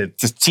am I to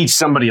teach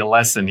somebody a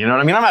lesson? You know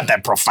what I mean? I'm not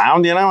that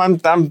profound.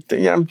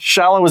 I'm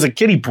shallow as a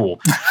kiddie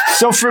pool.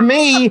 So for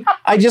me,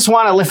 I just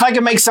want to. If I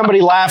can make somebody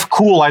laugh,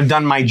 cool. I've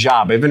done my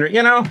job. I've been,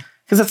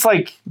 because it's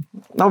like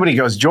nobody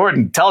goes,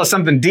 Jordan, tell us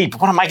something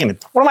deep. What am I going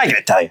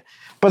to tell you?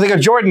 But they go,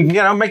 Jordan,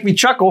 make me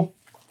chuckle.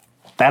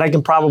 That I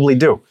can probably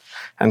do.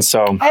 And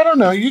so I don't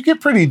know. You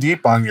get pretty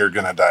deep on You're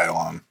Gonna Die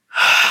Alone.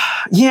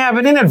 yeah,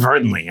 but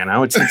inadvertently,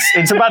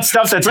 it's about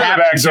stuff that's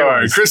happening.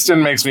 Sorry,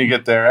 Kristen makes me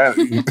get there.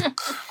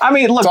 I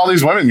mean, look, it's all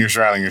these women you're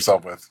surrounding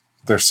yourself with.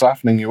 They're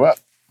softening you up.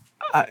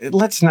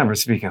 Let's never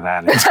speak of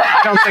that.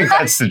 I don't think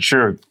that's the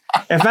truth.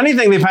 If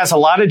anything, they pass a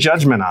lot of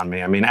judgment on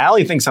me. I mean,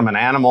 Allie thinks I'm an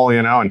animal,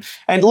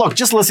 and look,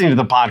 just listening to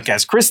the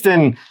podcast,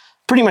 Kristen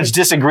pretty much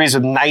disagrees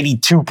with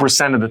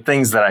 92% of the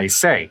things that I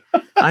say.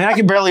 I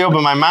can barely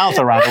open my mouth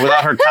around it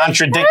without her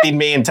contradicting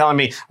me and telling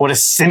me what a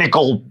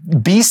cynical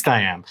beast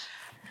I am.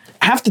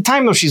 Half the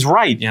time, though, she's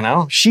right,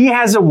 She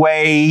has a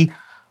way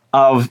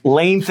of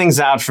laying things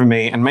out for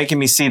me and making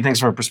me see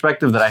things from a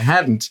perspective that I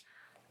hadn't.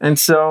 And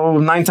so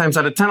 9 times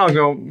out of 10, I'll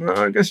go,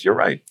 I guess you're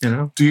right,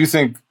 Do you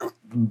think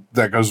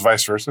that goes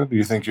vice versa? Do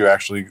you think you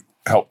actually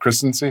help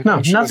Kristen see? No,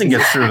 nothing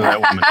gets through to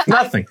that woman.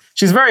 Nothing.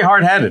 She's very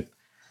hard-headed.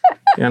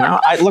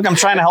 I'm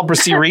trying to help her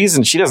see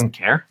reason. She doesn't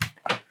care.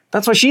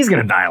 That's why she's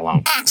going to die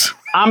alone.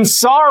 I'm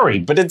sorry,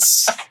 but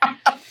it's...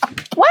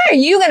 Why are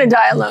you going to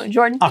die alone,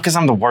 Jordan? Oh, because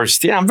I'm the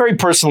worst. Yeah, I'm very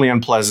personally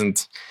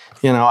unpleasant.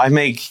 I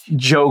make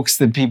jokes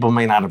that people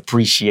may not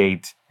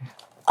appreciate.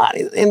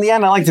 In the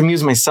end, I like to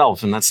amuse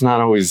myself, and that's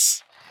not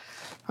always...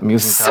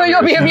 So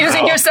you'll be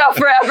amusing yourself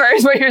forever,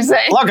 is what you're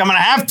saying. Look, I'm going to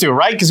have to,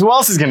 right? Because who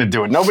else is going to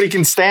do it? Nobody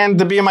can stand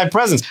to be in my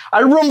presence.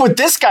 I roomed with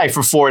this guy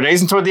for 4 days,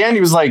 and toward the end,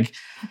 he was like,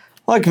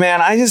 look, man,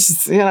 I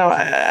just,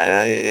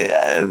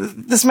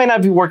 this may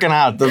not be working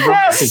out, the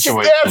roommate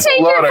situation. That's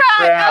a load of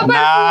crap.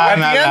 At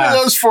the end of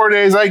those 4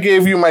 days, I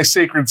gave you my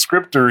sacred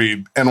script to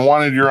read and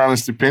wanted your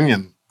honest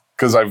opinion.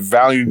 Because I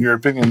valued your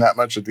opinion that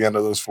much at the end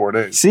of those 4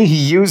 days. See, he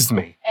used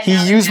me.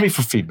 He used me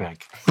for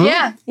feedback.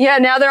 Yeah.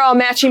 Now they're all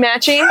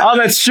matchy-matchy. Oh,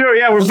 that's true.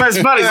 Yeah, we're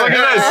best buddies. Look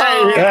at this.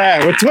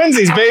 Yeah, we're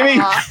twinsies, baby.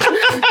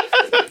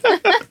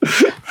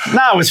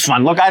 No, it was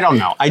fun. Look, I don't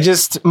know.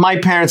 My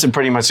parents have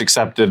pretty much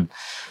accepted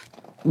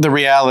the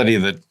reality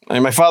that,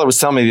 my father was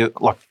telling me,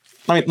 look,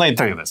 let me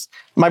tell you this.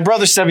 My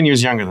brother's 7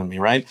 years younger than me,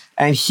 right?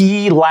 And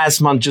he last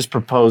month just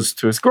proposed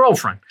to his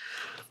girlfriend.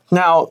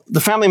 Now, the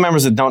family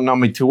members that don't know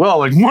me too well,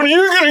 like, when are you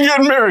going to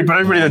get married? But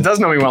everybody that does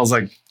know me well is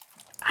like,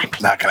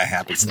 not going to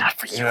happen. It's not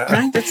for you,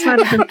 right? It's not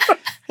even,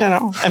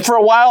 And for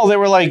a while, they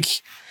were like,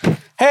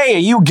 hey, are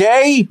you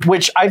gay?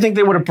 Which I think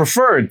they would have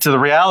preferred to the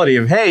reality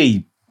of,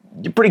 hey,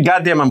 you're pretty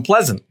goddamn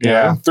unpleasant.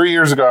 Yeah. 3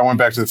 years ago, I went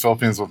back to the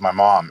Philippines with my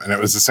mom, and it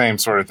was the same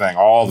sort of thing.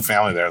 All the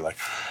family there, like,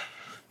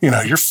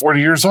 you're 40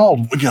 years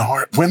old.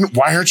 Why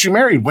aren't you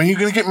married? When are you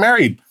going to get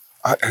married?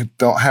 I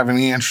don't have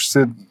any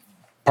interested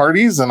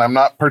parties, and I'm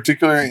not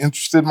particularly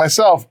interested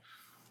myself.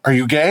 Are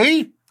you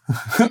gay?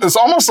 It's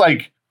almost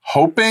like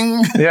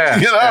hoping.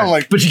 Yeah. I'm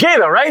like, but you're gay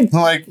though, right?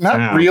 I'm like,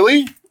 not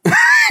really.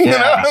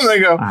 And they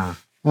go,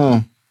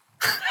 You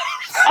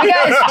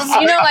guys,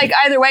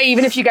 either way,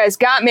 even if you guys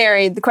got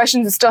married, the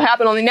questions that still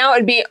happen only now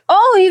would be,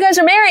 oh, you guys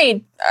are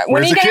married.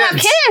 When are you going to have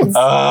kids?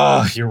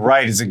 Oh, you're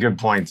right. It's a good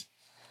point.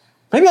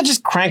 Maybe I'll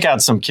just crank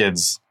out some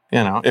kids.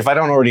 If I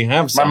don't already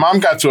have some. My mom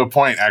got to a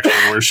point,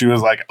 actually, where she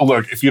was like,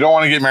 look, if you don't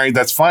want to get married,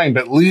 that's fine,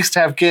 but at least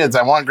have kids.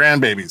 I want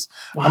grandbabies.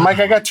 Wow. I'm like,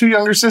 I got 2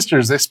 younger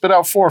sisters. They spit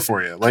out 4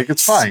 for you. Like,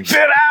 it's fine.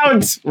 Spit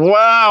out!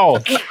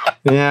 Wow.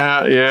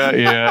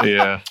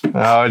 Yeah.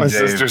 Oh, my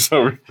sister's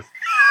over.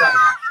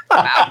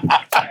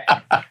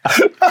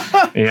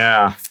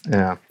 Yeah.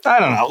 I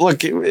don't know.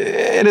 Look,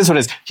 it is what it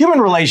is. Human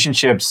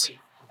relationships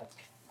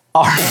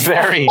are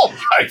very... Oh,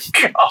 my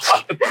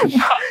God.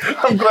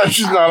 I'm glad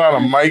she's not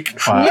on a mic.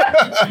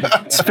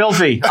 It's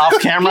filthy. Off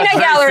camera, it's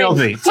very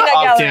filthy.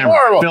 Off camera.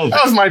 Horrible. Filthy.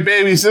 That was my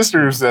baby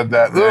sister who said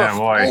that. Yeah,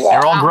 boy.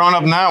 You're all grown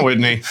up now,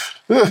 Whitney.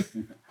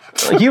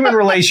 Human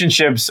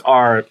relationships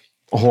are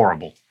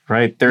horrible,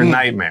 right? They're a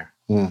nightmare.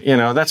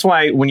 That's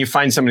why when you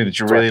find somebody that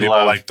you really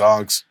love... like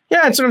dogs.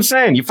 Yeah, that's what I'm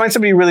saying. You find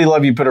somebody you really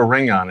love, you put a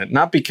ring on it.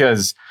 Not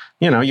because...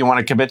 you want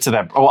to commit to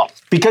that. Well,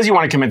 because you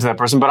want to commit to that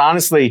person. But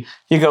honestly,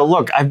 you go,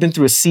 look, I've been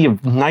through a sea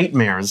of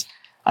nightmares.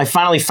 I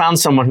finally found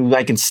someone who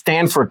I can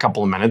stand for a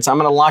couple of minutes. I'm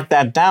going to lock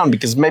that down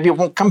because maybe it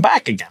won't come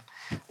back again.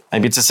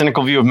 Maybe it's a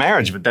cynical view of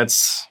marriage, but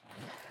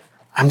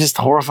I'm just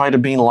horrified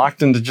of being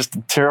locked into just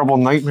a terrible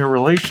nightmare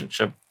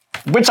relationship,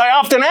 which I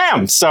often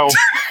am. So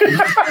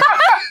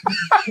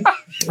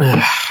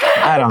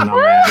I don't know,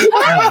 man.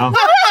 I don't know.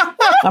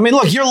 I mean,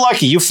 look, you're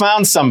lucky. You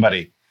found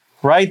somebody.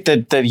 Right?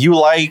 That you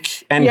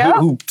like and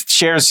who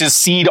shares his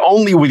seed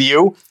only with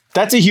you.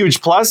 That's a huge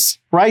plus,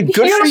 right?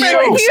 Good for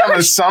you. Some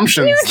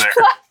assumptions there.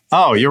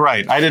 Oh, you're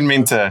right. I didn't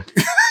mean to.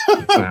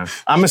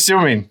 I'm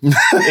assuming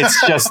it's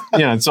just,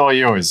 it's all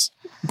yours.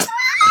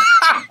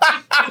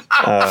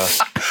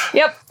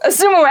 Yep.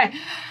 Assume away.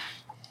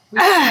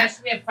 We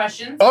have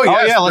questions. Oh,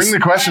 yes. Bring the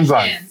questions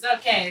on.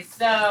 Okay,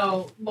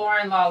 so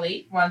Lauren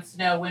Lawley wants to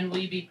know, when will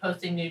you be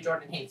posting new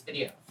Jordan Hates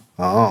videos?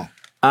 Oh.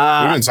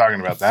 We've been talking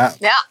about that.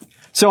 Yeah.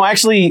 So I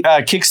actually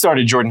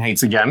kickstarted Jordan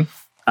Hates again,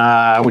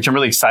 which I'm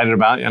really excited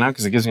about,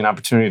 because it gives me an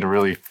opportunity to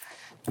really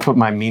put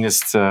my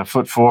meanest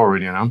foot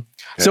forward, Yeah.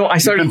 So I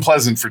started... You've been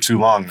pleasant for too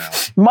long now.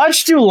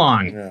 Much too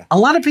long. Yeah. A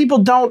lot of people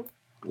don't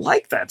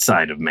like that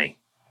side of me.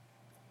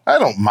 I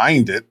don't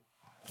mind it.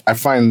 I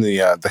find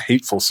the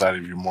hateful side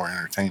of you more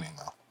entertaining,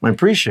 though. I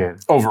appreciate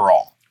it.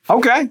 overall.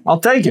 Okay, I'll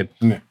take it.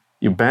 Yeah.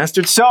 You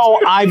bastard. So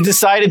I've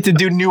decided to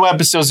do new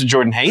episodes of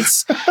Jordan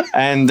Hates,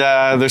 and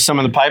there's some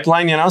in the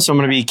pipeline, so I'm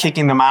going to be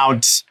kicking them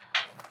out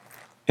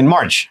in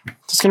March.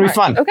 It's going to be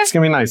fun. Okay. It's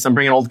going to be nice. I'm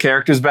bringing old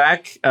characters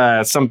back.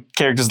 Some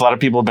characters a lot of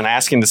people have been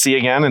asking to see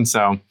again, and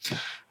so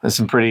there's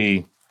some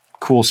pretty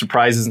cool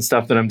surprises and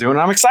stuff that I'm doing,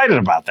 and I'm excited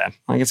about that.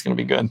 I think it's going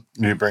to be good.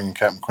 Are you bringing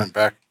Captain Quint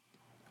back?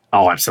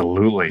 Oh,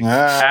 absolutely.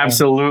 Yeah.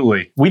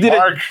 Absolutely. We did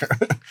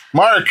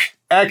Mark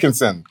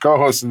Atkinson,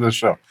 co-host of this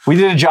show. We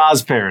did a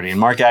Jaws parody, and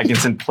Mark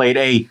Atkinson played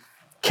a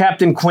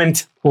Captain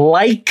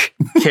Quint-like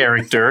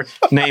character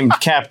named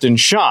Captain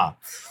Shaw.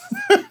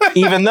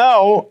 Even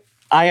though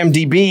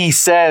IMDb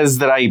says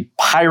that I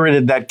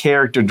pirated that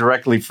character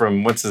directly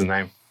from, what's his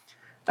name?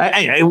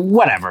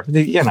 Whatever.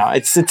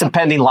 It's a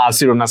pending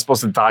lawsuit. I'm not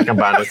supposed to talk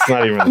about it. It's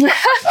not even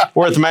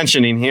worth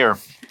mentioning here,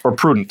 or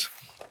prudent.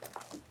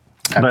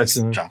 At this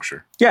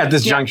juncture. Yeah, at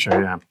this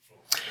juncture, yeah.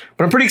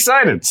 But I'm pretty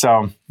excited.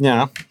 So,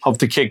 hope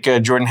to kick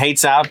Jordan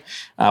Hates out.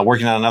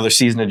 Working on another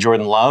season of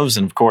Jordan Loves.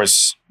 And, of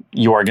course,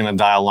 You Are Gonna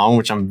Die Alone,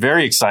 which I'm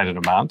very excited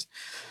about.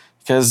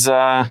 Because,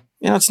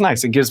 it's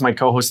nice. It gives my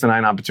co-host and I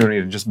an opportunity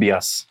to just be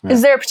us. Yeah.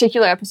 Is there a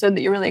particular episode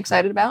that you're really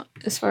excited about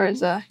as far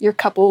as your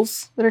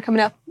couples that are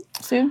coming out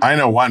soon? I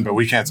know one, but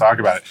we can't talk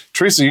about it.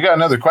 Teresa, you got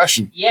another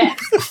question? Yeah.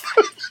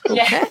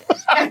 Yeah.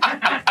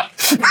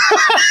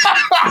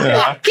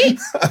 Yeah.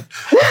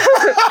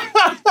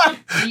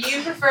 Do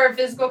you prefer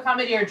physical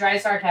comedy or dry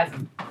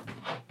sarcasm?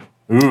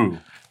 Ooh.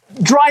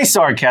 Dry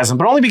sarcasm,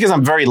 but only because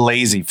I'm very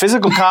lazy.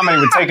 Physical comedy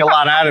would take a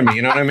lot out of me,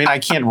 you know what I mean? I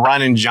can't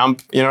run and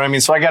jump, you know what I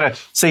mean? So I got to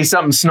say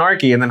something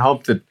snarky and then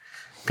hope that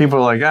people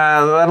are like,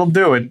 that'll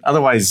do it.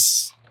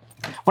 Otherwise,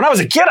 when I was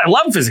a kid, I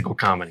loved physical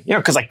comedy,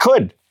 because I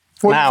could.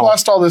 Well, now, you've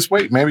lost all this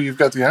weight. Maybe you've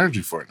got the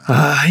energy for it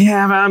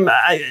now.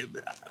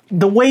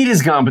 The weight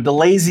is gone, but the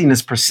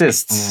laziness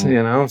persists,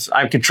 So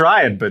I could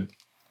try it, but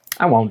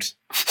I won't.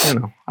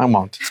 I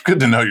won't. It's good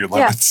to know your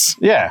limits.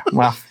 Yeah,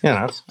 well,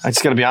 I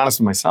just got to be honest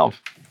with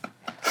myself.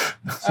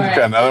 All right.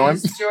 Got another one?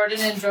 Does Jordan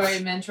enjoy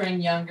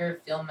mentoring younger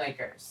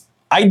filmmakers?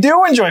 I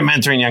do enjoy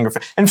mentoring younger.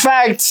 In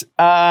fact,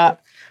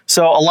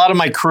 so a lot of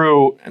my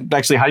crew,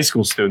 actually high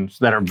school students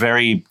that are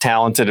very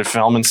talented at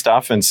film and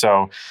stuff. And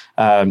so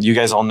you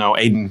guys all know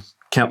Aiden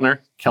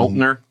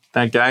Keltner,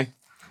 that guy.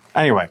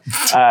 Anyway,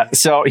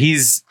 so he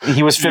was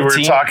 15. You were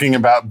talking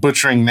about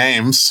butchering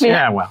names.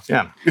 Yeah, well,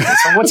 yeah.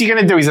 So what's he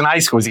going to do? He's in high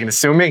school. Is he going to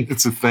sue me?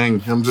 It's a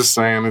thing. I'm just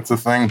saying, it's a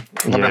thing.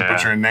 I've been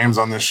butchering names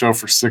on this show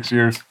for 6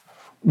 years.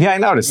 Yeah, I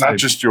noticed. Not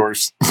just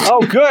yours.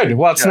 Oh, good.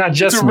 Well, it's not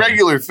just It's a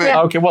regular thing.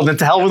 Yeah. Okay, well, then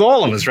to hell with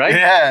all of us, right?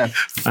 Yeah.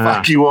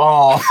 Fuck you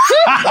all.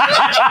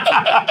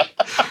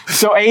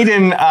 So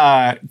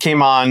Aiden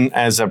came on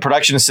as a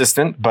production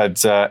assistant,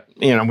 but,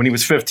 when he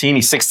was 15,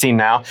 he's 16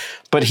 now.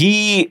 But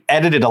he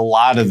edited a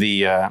lot of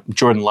the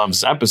Jordan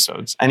Loves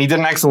episodes, and he did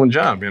an excellent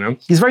job,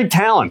 He's very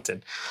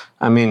talented.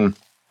 I mean,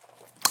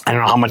 I don't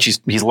know how much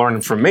he's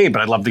learning from me,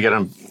 but I'd love to get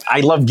him.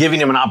 I love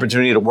giving him an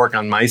opportunity to work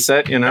on my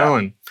set,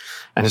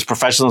 and his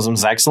professionalism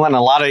is excellent. And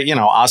a lot of,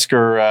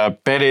 Oscar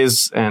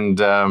Perez and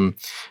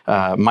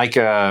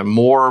Micah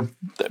Moore,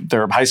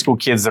 they're high school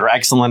kids that are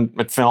excellent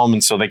at film.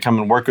 And so they come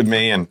and work with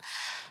me and,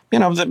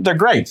 they're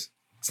great.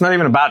 It's not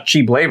even about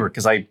cheap labor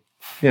because I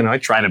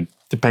try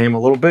to pay him a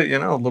little bit,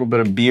 a little bit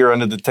of beer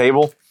under the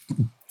table.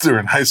 They're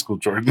in high school,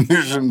 Jordan.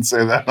 You shouldn't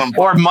say that.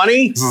 Or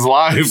money. This is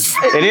live.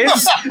 It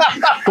is?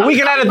 But we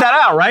can edit that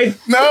out, right?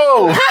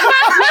 No.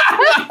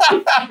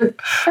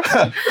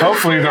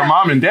 Hopefully their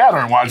mom and dad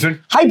aren't watching.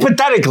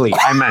 Hypothetically,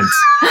 I meant.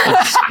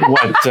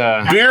 What?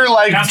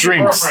 Beer-like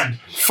drinks.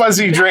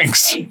 Fuzzy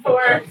drinks.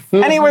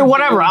 Anyway,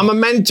 whatever. I'm a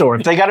mentor.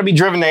 If they got to be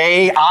driven to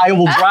AA, I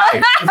will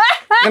drive.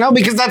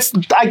 Because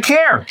I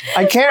care.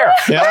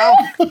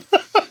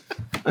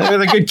 They're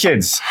the good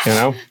kids,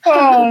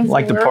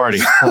 like the party.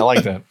 I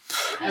like that.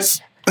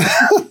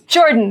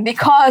 Jordan, the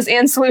cause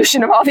and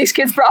solution of all these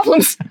kids'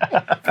 problems.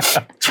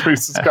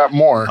 Teresa's got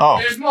more. Oh.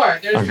 There's more.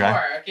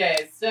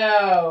 Okay,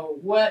 so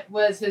what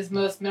was his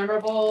most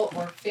memorable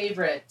or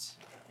favorite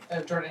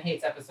of Jordan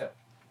Hates episode?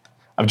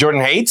 Of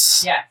Jordan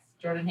Hates? Yes,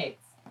 Jordan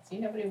Hates. See,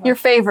 nobody wants your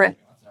favorite.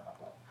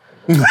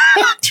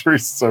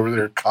 Teresa's over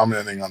there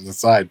commenting on the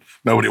side.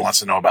 Nobody wants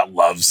to know about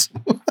Loves.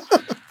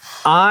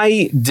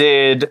 I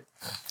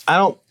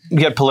don't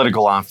get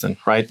political often,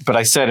 right? But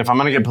I said, if I'm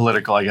going to get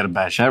political, I got to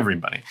bash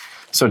everybody.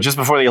 So just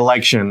before the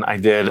election, I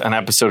did an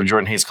episode of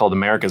Jordan Hates called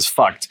America's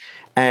Fucked.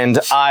 And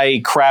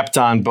I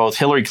crapped on both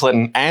Hillary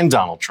Clinton and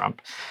Donald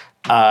Trump.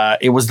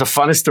 It was the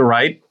funnest to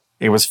write.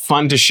 It was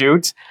fun to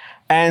shoot.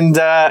 And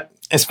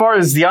as far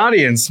as the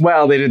audience,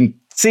 well, they didn't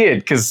see it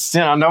because,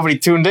 nobody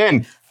tuned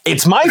in.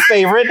 It's my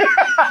favorite,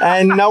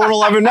 and no one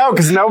will ever know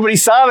because nobody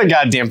saw the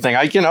goddamn thing.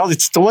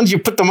 It's the ones you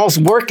put the most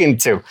work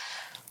into.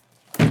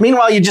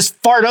 Meanwhile, you just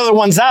fart other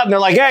ones out, and they're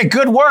like, hey,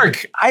 good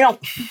work.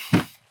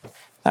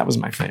 That was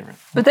my favorite.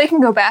 But they can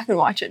go back and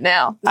watch it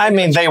now.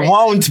 They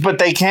won't, but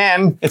they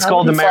can. It's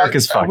called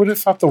America's Fuck. I would have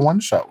thought the one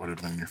shot would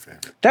have been your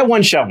favorite. That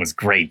one shot was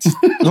great.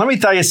 Let me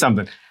tell you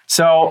something.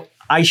 So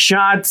I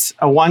shot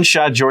a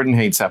one-shot Jordan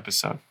Hates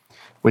episode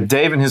with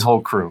Dave and his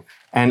whole crew.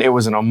 and it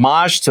was an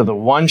homage to the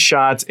one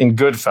shots in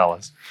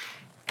Goodfellas.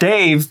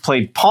 Dave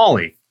played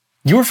Paulie.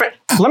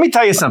 Let me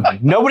tell you something.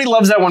 Nobody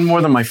loves that one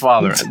more than my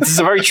father. This is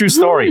a very true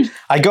story.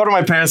 I go to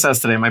my parents' house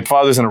today. My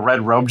father's in a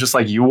red robe, just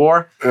like you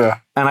wore. Yeah.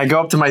 And I go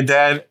up to my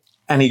dad,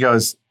 and he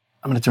goes,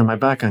 I'm going to turn my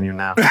back on you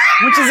now.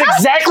 Which is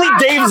exactly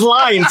Dave's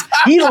lines.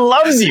 He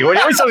loves you. And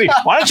he always tells me,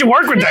 why don't you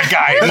work with that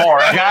guy more?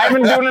 Like, I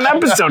haven't been doing an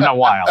episode in a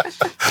while.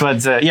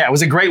 But yeah, it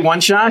was a great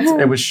one-shot.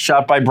 It was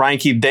shot by Brian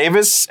Keith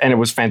Davis, and it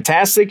was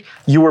fantastic.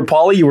 You were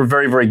Paulie. You were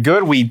very, very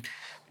good.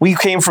 We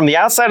came from the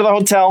outside of the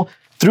hotel,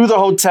 through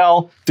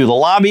the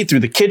lobby,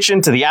 through the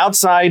kitchen, to the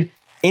outside,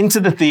 into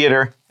the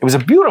theater. It was a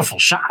beautiful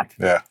shot.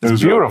 Yeah, it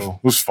was beautiful. Cool.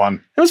 It was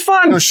fun. It was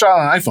fun. It was shot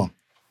on an iPhone.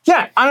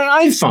 Yeah, on an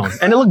iPhone.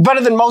 And it looked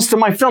better than most of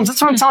my films.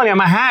 That's what I'm telling you.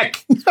 I'm a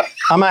hack.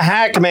 I'm a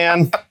hack,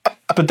 man.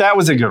 But that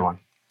was a good one.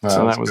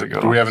 So that was a good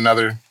one. Do we have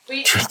another?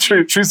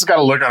 Teresa's got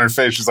a look on her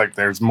face. She's like,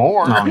 there's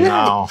more. Oh,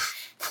 no.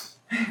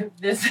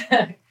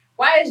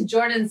 Why is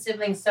Jordan's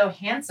sibling so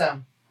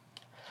handsome?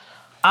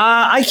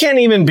 I can't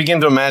even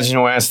begin to imagine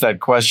who asked that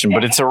question,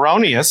 but it's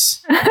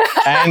erroneous.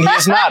 And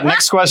he's not.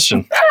 Next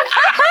question.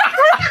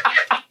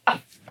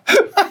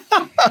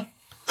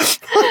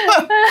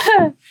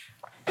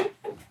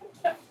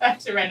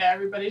 Actually, right now,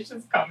 everybody's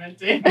just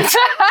commenting.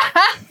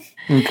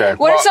 Okay.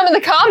 What are some of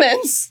the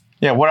comments?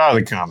 Yeah, what are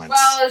the comments?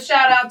 Well, a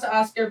shout out to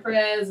Oscar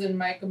Perez and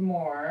Micah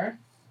Moore.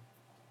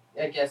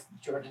 I guess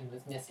Jordan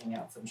was missing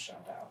out some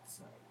shout outs.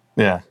 So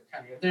yeah.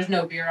 There's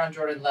no beer on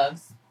Jordan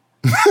Loves.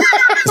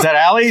 Is that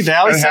Allie? Did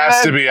Allie say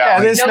has that? to be Yeah,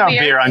 Allie. there's no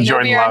beer on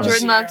Jordan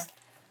Loves.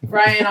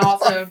 Brian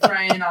also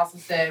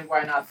said,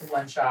 why not the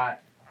one shot?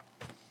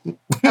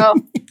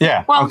 Oh.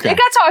 Yeah. Well, okay. it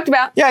got talked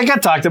about. Yeah, it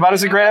got talked about.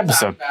 It's a great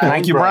episode.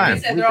 Thank you, Brian.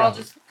 They said they're all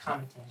just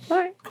commenting. All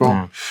right. Cool.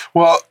 Yeah.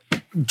 Well,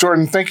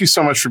 Jordan, thank you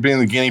so much for being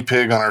the guinea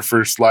pig on our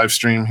first live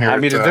stream here.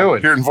 Happy to do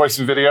it. Here in Voice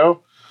and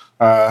Video.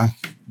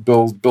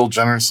 Bill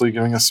generously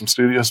giving us some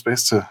studio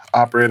space to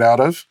operate out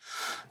of.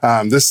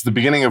 This is the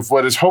beginning of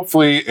what is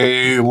hopefully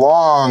a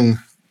long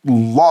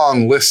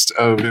list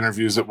of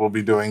interviews that we'll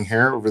be doing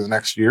here over the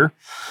next year.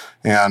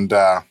 And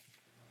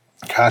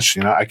gosh,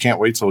 I can't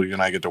wait till you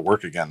and I get to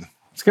work again.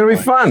 It's going to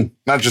be fun.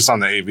 Not just on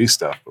the AV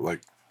stuff, but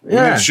we need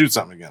to shoot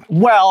something again.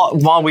 Well,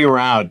 while we were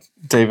out,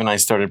 Dave and I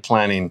started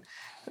planning.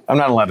 I'm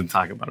not allowed to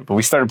talk about it, but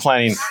we started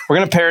planning. We're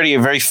going to parody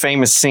a very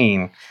famous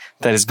scene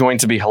that is going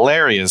to be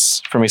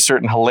hilarious from a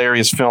certain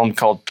hilarious film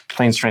called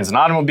Planes, Trains, and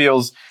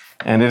Automobiles.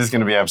 And it is going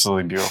to be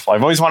absolutely beautiful.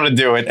 I've always wanted to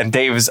do it, and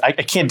Dave I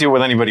can't do it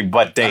with anybody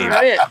but Dave.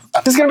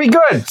 This is going to be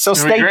good. So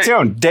stay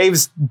tuned.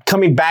 Dave's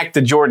coming back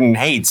to Jordan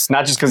Hates,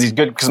 not just because he's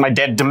good, because my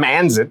dad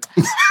demands it.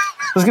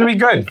 It's going to be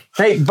good.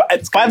 Hey,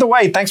 by the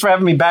way, thanks for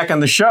having me back on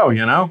the show,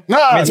 No,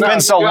 it's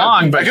been so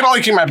long. But I can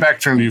only keep my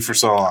back turned to you for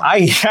so long. I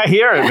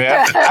hear it,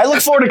 man. I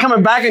look forward to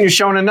coming back on your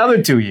show in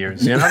another 2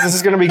 years. This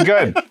is going to be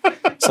good.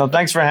 So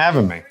thanks for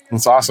having me.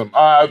 That's awesome.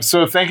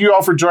 So thank you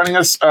all for joining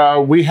us.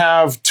 We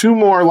have 2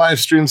 more live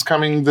streams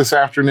coming this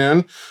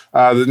afternoon.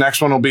 The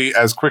next one will be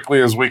as quickly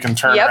as we can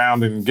turn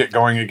around and get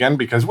going again,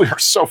 because we are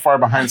so far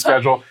behind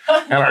schedule,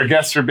 and our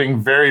guests are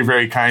being very,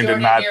 very kind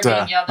and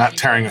not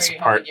tearing us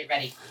apart.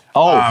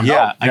 Oh,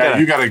 yeah.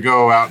 You got to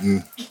go out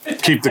and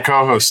keep the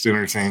co-host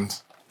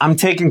entertained. I'm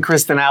taking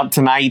Kristen out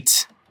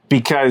tonight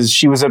because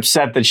she was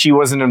upset that she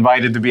wasn't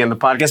invited to be in the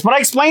podcast. But I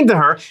explained to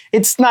her,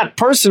 it's not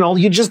personal.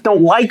 You just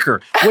don't like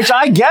her, which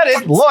I get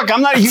it. Look,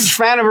 I'm not a huge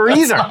fan of her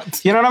either.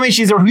 You know what I mean?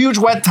 She's a huge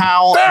wet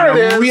towel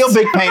and a real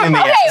big pain in the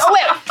ass. Okay,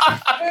 wait.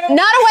 Not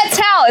a wet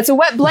towel. It's a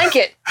wet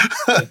blanket.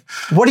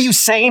 What are you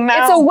saying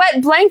now? It's a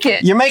wet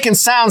blanket. You're making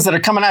sounds that are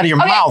coming out of your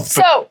mouth.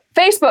 So,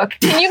 Facebook,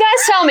 can you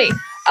guys tell me?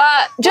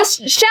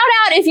 Just shout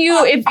out if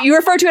you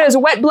refer to it as a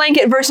wet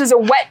blanket versus a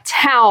wet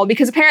towel,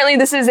 because apparently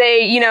this is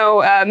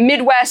a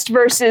Midwest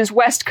versus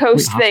West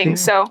Coast thing.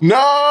 So no,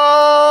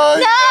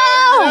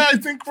 I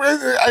think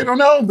I don't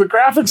know the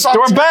graphics.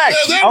 We're back.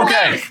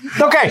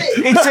 Okay.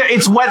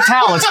 It's wet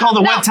towel. It's called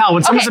a wet towel.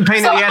 When someone's a pain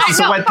in the ass, it's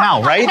a wet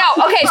towel, right?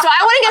 No. Okay. So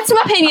I want to get some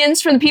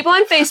opinions from the people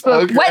on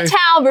Facebook. Okay. Wet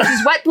towel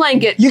versus wet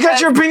blanket. You got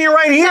your opinion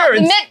right here.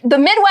 The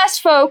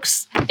Midwest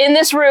folks in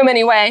this room,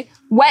 anyway.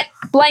 Wet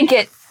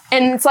blanket.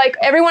 And it's like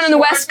everyone on the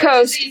West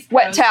Coast,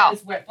 wet towel.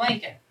 Wet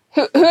blanket.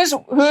 Who's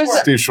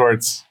Steve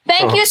Schwartz?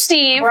 Thank you,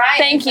 Steve. Brian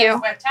Thank you.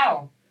 Wet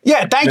towel.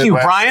 Yeah, thank you,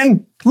 Midwest.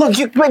 Brian. Look,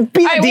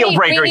 be the deal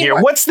breaker here.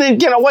 What's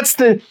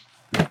the?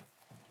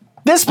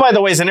 This, by the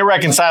way, is an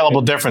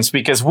irreconcilable difference,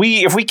 because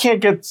if we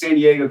can't get San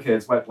Diego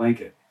kids, wet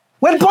blanket.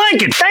 Wet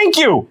blanket. Thank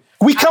you.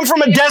 We come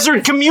from a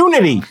desert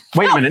community.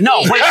 Wait a minute. No,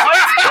 wait. Wait,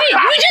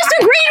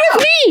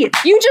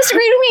 you just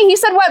agreed with me. He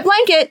said wet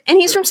blanket, and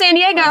he's from San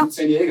Diego.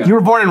 San Diego. You were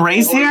born and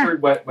raised here?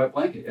 Heard wet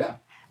blanket, yeah.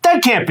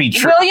 That can't be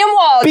true. William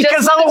Wall, because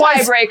just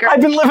otherwise the tiebreaker.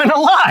 I've been living a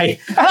lie,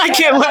 and I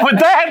can't live with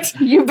that.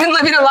 You've been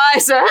living a lie,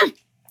 sir.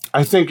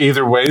 I think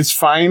either way is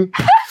fine.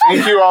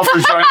 Thank you all for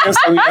joining us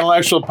on the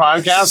Intellectual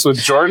Podcast with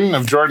Jordan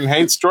of Jordan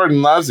Hates,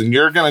 Jordan Loves, and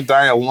You're Gonna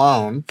Die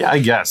Alone. I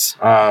guess.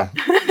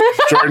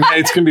 Jordan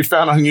Hates can be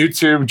found on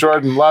YouTube.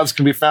 Jordan Loves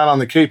can be found on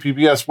the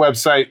KPBS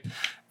website.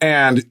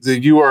 And the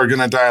You Are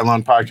Gonna Die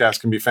Alone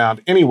podcast can be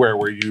found anywhere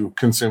where you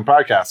consume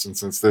podcasts. And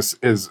since this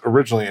is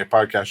originally a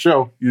podcast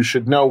show, you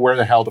should know where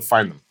the hell to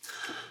find them.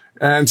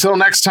 And until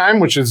next time,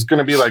 which is going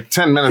to be like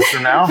 10 minutes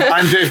from now,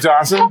 I'm Dave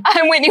Dawson.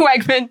 I'm Whitney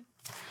Wegman.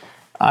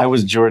 I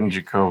was Jordan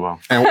Jacobo.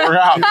 And we're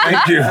out.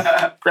 Thank you.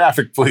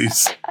 Graphic,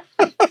 please.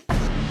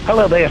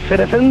 Hello there,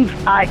 citizens.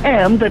 I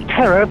am the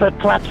terror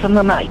that flaps in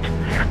the night.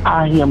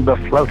 I am the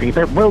floaty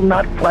that will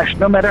not flush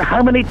no matter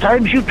how many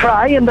times you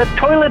try in the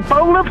toilet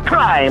bowl of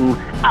crime.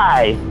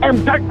 I am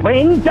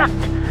Darkwing Duck,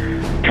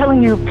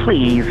 telling you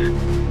please,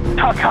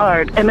 talk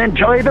hard and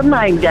enjoy the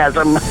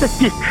mindgasm.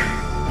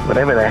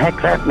 Whatever the heck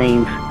that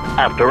means.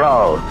 After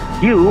all,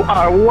 you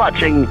are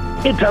watching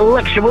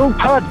Intellectual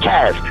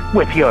Podcast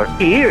with your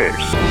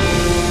ears.